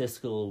think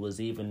Siskel was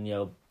even,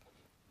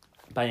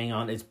 banging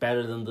on, it's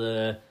better than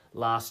the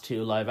last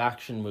two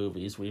live-action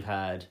movies we've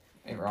had.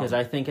 Because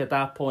I think at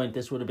that point,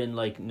 this would have been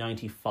like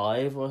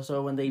 95 or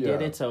so when they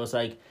did it, so it's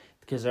like,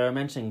 because they were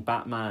mentioning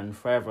Batman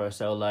Forever,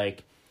 so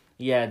like,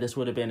 yeah, this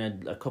would have been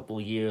a couple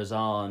years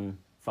on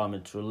from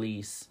its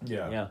release.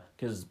 Yeah,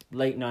 because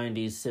late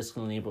 90s,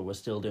 Siskel and Ebert were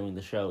still doing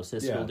the show.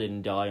 Siskel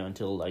didn't die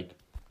until like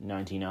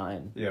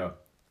 99. Yeah.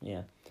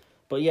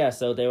 But yeah,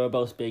 so they were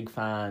both big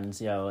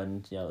fans,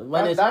 and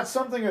when that's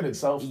something in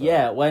itself, though.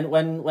 Yeah,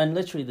 when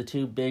literally the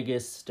two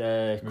biggest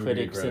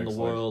critics in the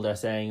world are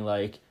saying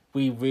like,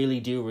 we really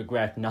do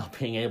regret not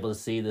being able to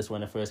see this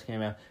when it first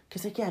came out.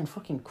 Because again,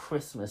 fucking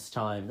Christmas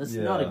time. This is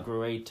not a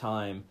great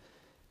time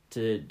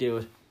to do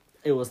it.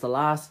 It was the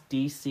last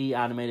DC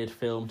animated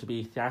film to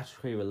be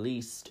theatrically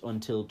released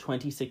until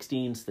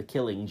 2016's The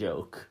Killing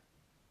Joke.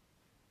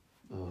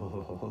 And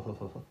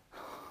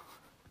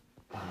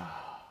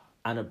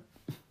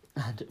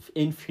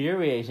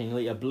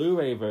infuriatingly, a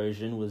Blu-ray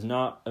version was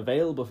not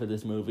available for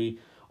this movie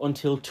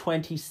until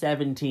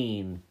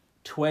 2017.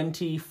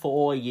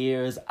 24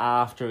 years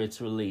after its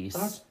release.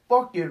 That's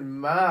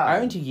fucking mad.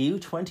 Aren't you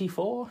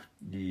 24?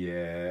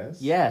 Yes.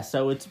 Yeah,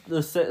 so it's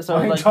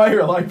my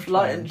entire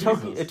lifetime.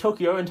 It took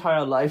your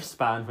entire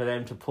lifespan for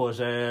them to put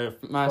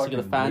Massacre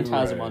of the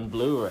Phantasm on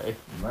Blu-ray.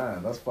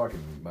 Man, that's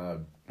fucking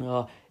mad.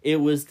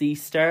 It was the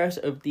start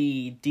of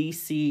the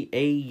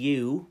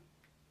DCAU,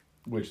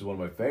 which is one of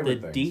my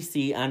favorite things.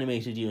 The DC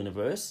Animated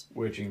Universe.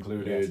 Which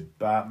included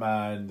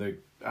Batman, the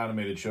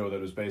animated show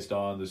that was based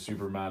on the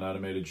Superman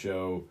animated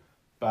show,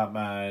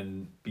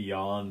 Batman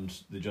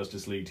Beyond, the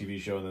Justice League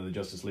TV show, and then the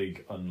Justice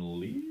League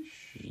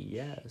Unleashed?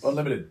 Yes.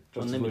 League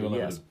Unlimited.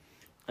 Yes.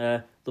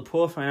 The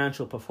poor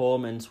financial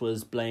performance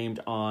was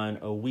blamed on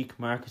a weak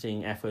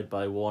marketing effort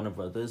by Warner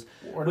Brothers.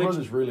 Warner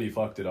Brothers really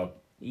fucked it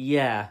up.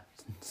 Yeah,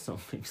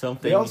 something.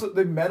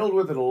 They meddled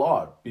with it a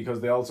lot,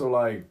 because they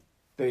also,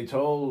 they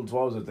told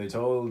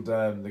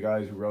the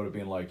guys who wrote it,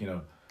 being like,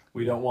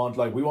 we don't want,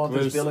 we want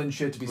this villain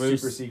shit to be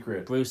super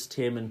secret. Bruce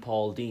Timm and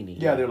Paul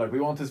Dini. Yeah, they're like, we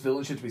want this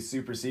villain shit to be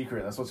super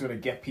secret. That's what's going to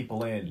get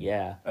people in.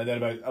 Yeah. And then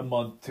about a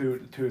month,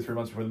 two or 3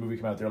 months before the movie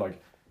came out, they're like,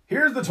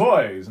 here's the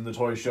toys. And the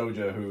toys showed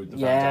you who the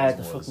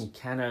Phantasm was.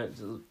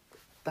 Fucking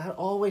that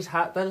always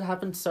that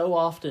happens so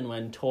often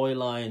when toy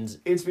lines...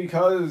 It's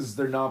because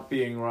they're not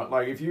being...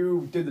 if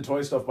you did the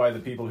toy stuff by the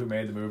people who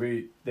made the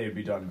movie, they'd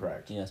be done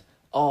correct. Yes.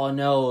 Oh,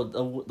 no.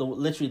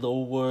 Literally the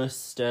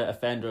worst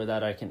offender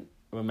that I can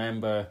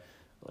remember...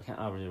 I can't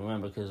really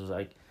remember because it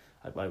was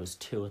I was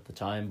 2 at the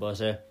time,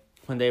 but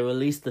when they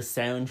released the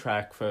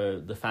soundtrack for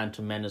The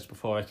Phantom Menace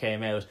before it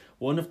came out,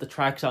 one of the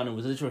tracks on it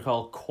was literally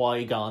called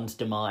Qui-Gon's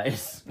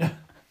Demise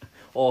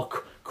or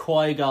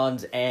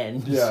Qui-Gon's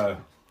End. Yeah.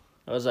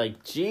 I was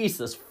like,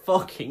 Jesus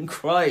fucking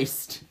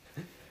Christ.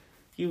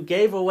 You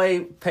gave away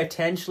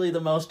potentially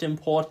the most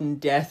important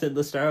death in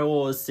the Star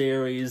Wars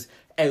series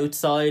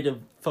outside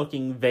of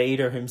fucking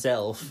Vader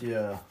himself.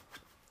 Yeah.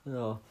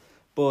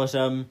 But,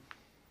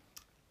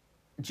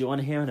 do you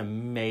want to hear an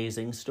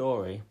amazing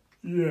story?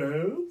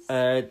 Yes.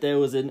 There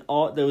was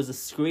a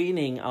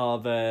screening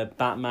of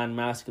Batman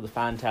Massacre of the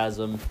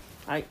Phantasm.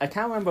 I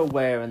can't remember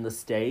where in the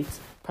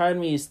States. Part of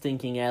me is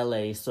thinking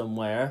LA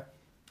somewhere.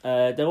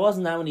 There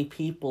wasn't that many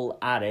people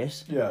at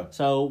it. Yeah.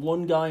 So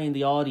one guy in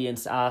the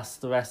audience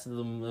asked the rest of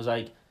them, was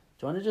like, do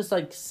you want to just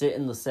sit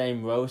in the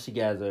same row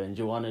together and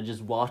do you want to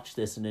just watch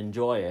this and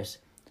enjoy it?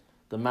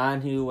 The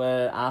man who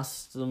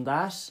asked them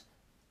that,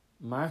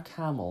 Mark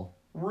Hamill.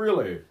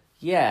 Really?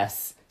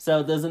 Yes.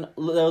 So there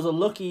was a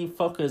lucky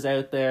fuckers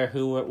out there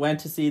who went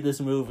to see this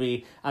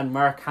movie and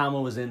Mark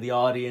Hamill was in the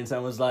audience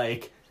and was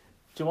like,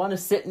 do you want to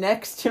sit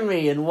next to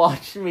me and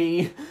watch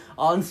me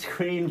on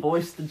screen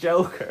voice the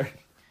Joker?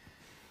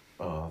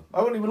 I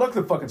wouldn't even look at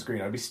the fucking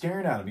screen. I'd be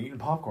staring at him, eating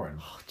popcorn.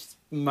 Just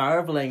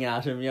marveling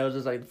at him,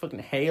 just like the fucking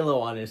halo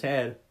on his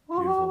head.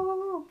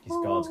 Beautiful. He's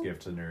God's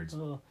gift to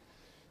nerds.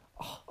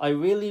 I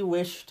really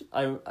wished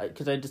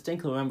because I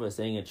distinctly remember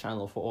seeing a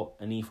Channel 4,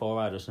 an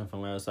E4 ad or something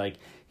where it was like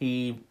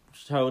he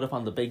showed up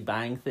on The Big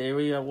Bang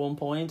Theory at one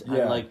point,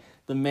 and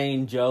the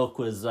main joke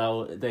was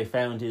they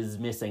found his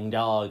missing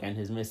dog, and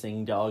his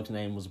missing dog's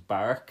name was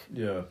Bark.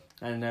 Yeah,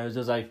 and I was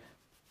just like,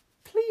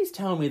 please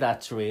tell me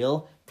that's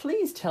real.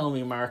 Please tell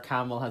me Mark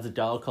Hamill has a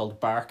dog called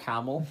Bark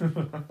Hamill.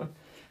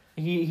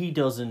 he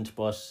doesn't,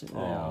 but...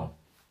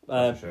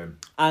 That's a shame.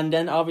 And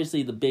then,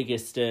 obviously, the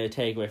biggest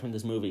takeaway from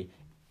this movie,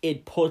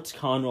 it puts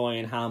Conroy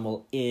and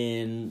Hamill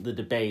in the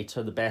debate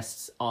for the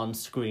best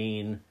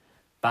on-screen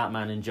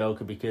Batman and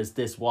Joker, because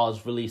this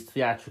was released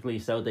theatrically,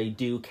 so they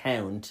do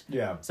count.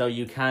 Yeah. So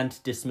you can't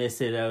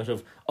dismiss it out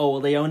of, oh,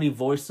 well, they only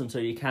voiced them, so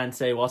you can't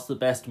say, what's the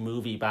best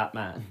movie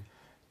Batman?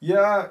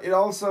 Yeah, it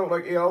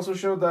also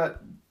showed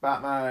that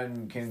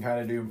Batman can kind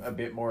of do a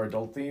bit more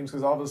adult themes,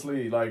 because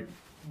obviously, like,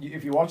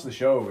 if you watch the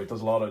show, it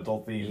does a lot of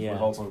adult themes,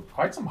 but also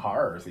quite some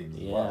horror themes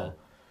as well.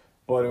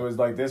 But it was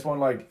like this one,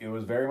 like, it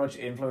was very much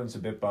influenced a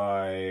bit by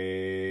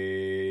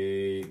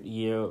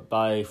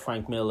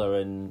Frank Miller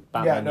and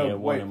Batman Year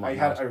One. And I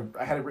had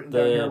it written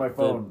down here on my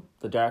phone.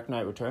 The Dark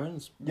Knight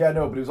Returns. Yeah,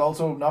 no, but it was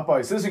also not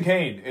by Citizen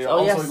Kane. It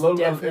was a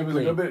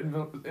little bit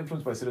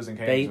influenced by Citizen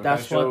Kane.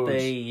 That's what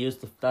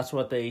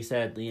they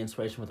said the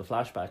inspiration for the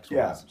flashbacks was.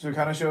 Yeah, so it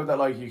kind of showed that,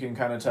 like, you can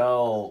kind of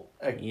tell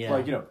a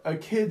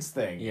kid's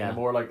thing in a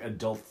more, like,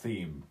 adult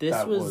theme.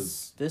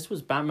 This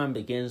was Batman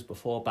Begins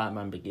before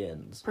Batman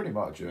Begins. Pretty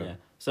much, yeah.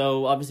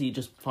 So obviously,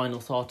 just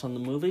final thoughts on the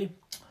movie.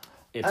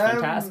 It's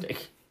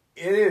fantastic.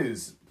 It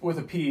is, with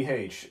a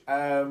PH.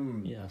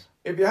 Yes.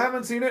 If you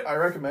haven't seen it, I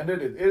recommend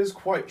it. It is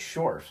quite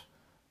short.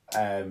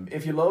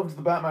 If you loved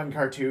the Batman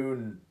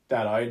cartoon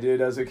that I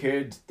did as a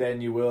kid,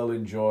 then you will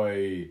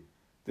enjoy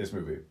this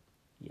movie.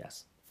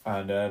 Yes.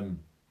 And,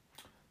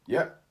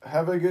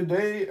 have a good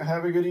day,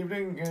 have a good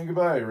evening, and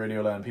goodbye,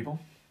 Radioland people.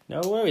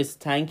 No worries.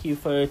 Thank you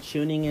for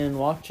tuning in and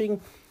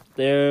watching.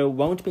 There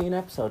won't be an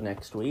episode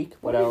next week,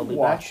 but I'll be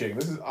watching.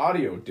 This is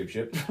audio,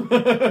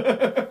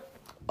 dipshit.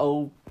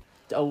 Oh.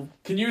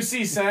 Can you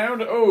see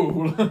sound?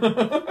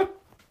 Oh.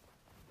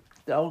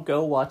 I'll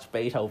go watch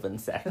Beethoven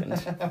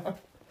second.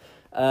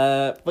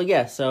 But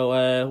yeah,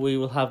 so we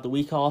will have the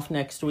week off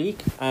next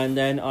week, and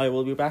then I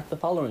will be back the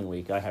following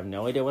week. I have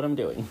no idea what I'm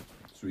doing.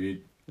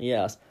 Sweet.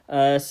 Yes.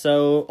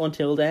 So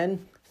until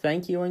then,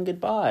 thank you and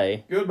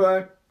goodbye.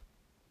 Goodbye.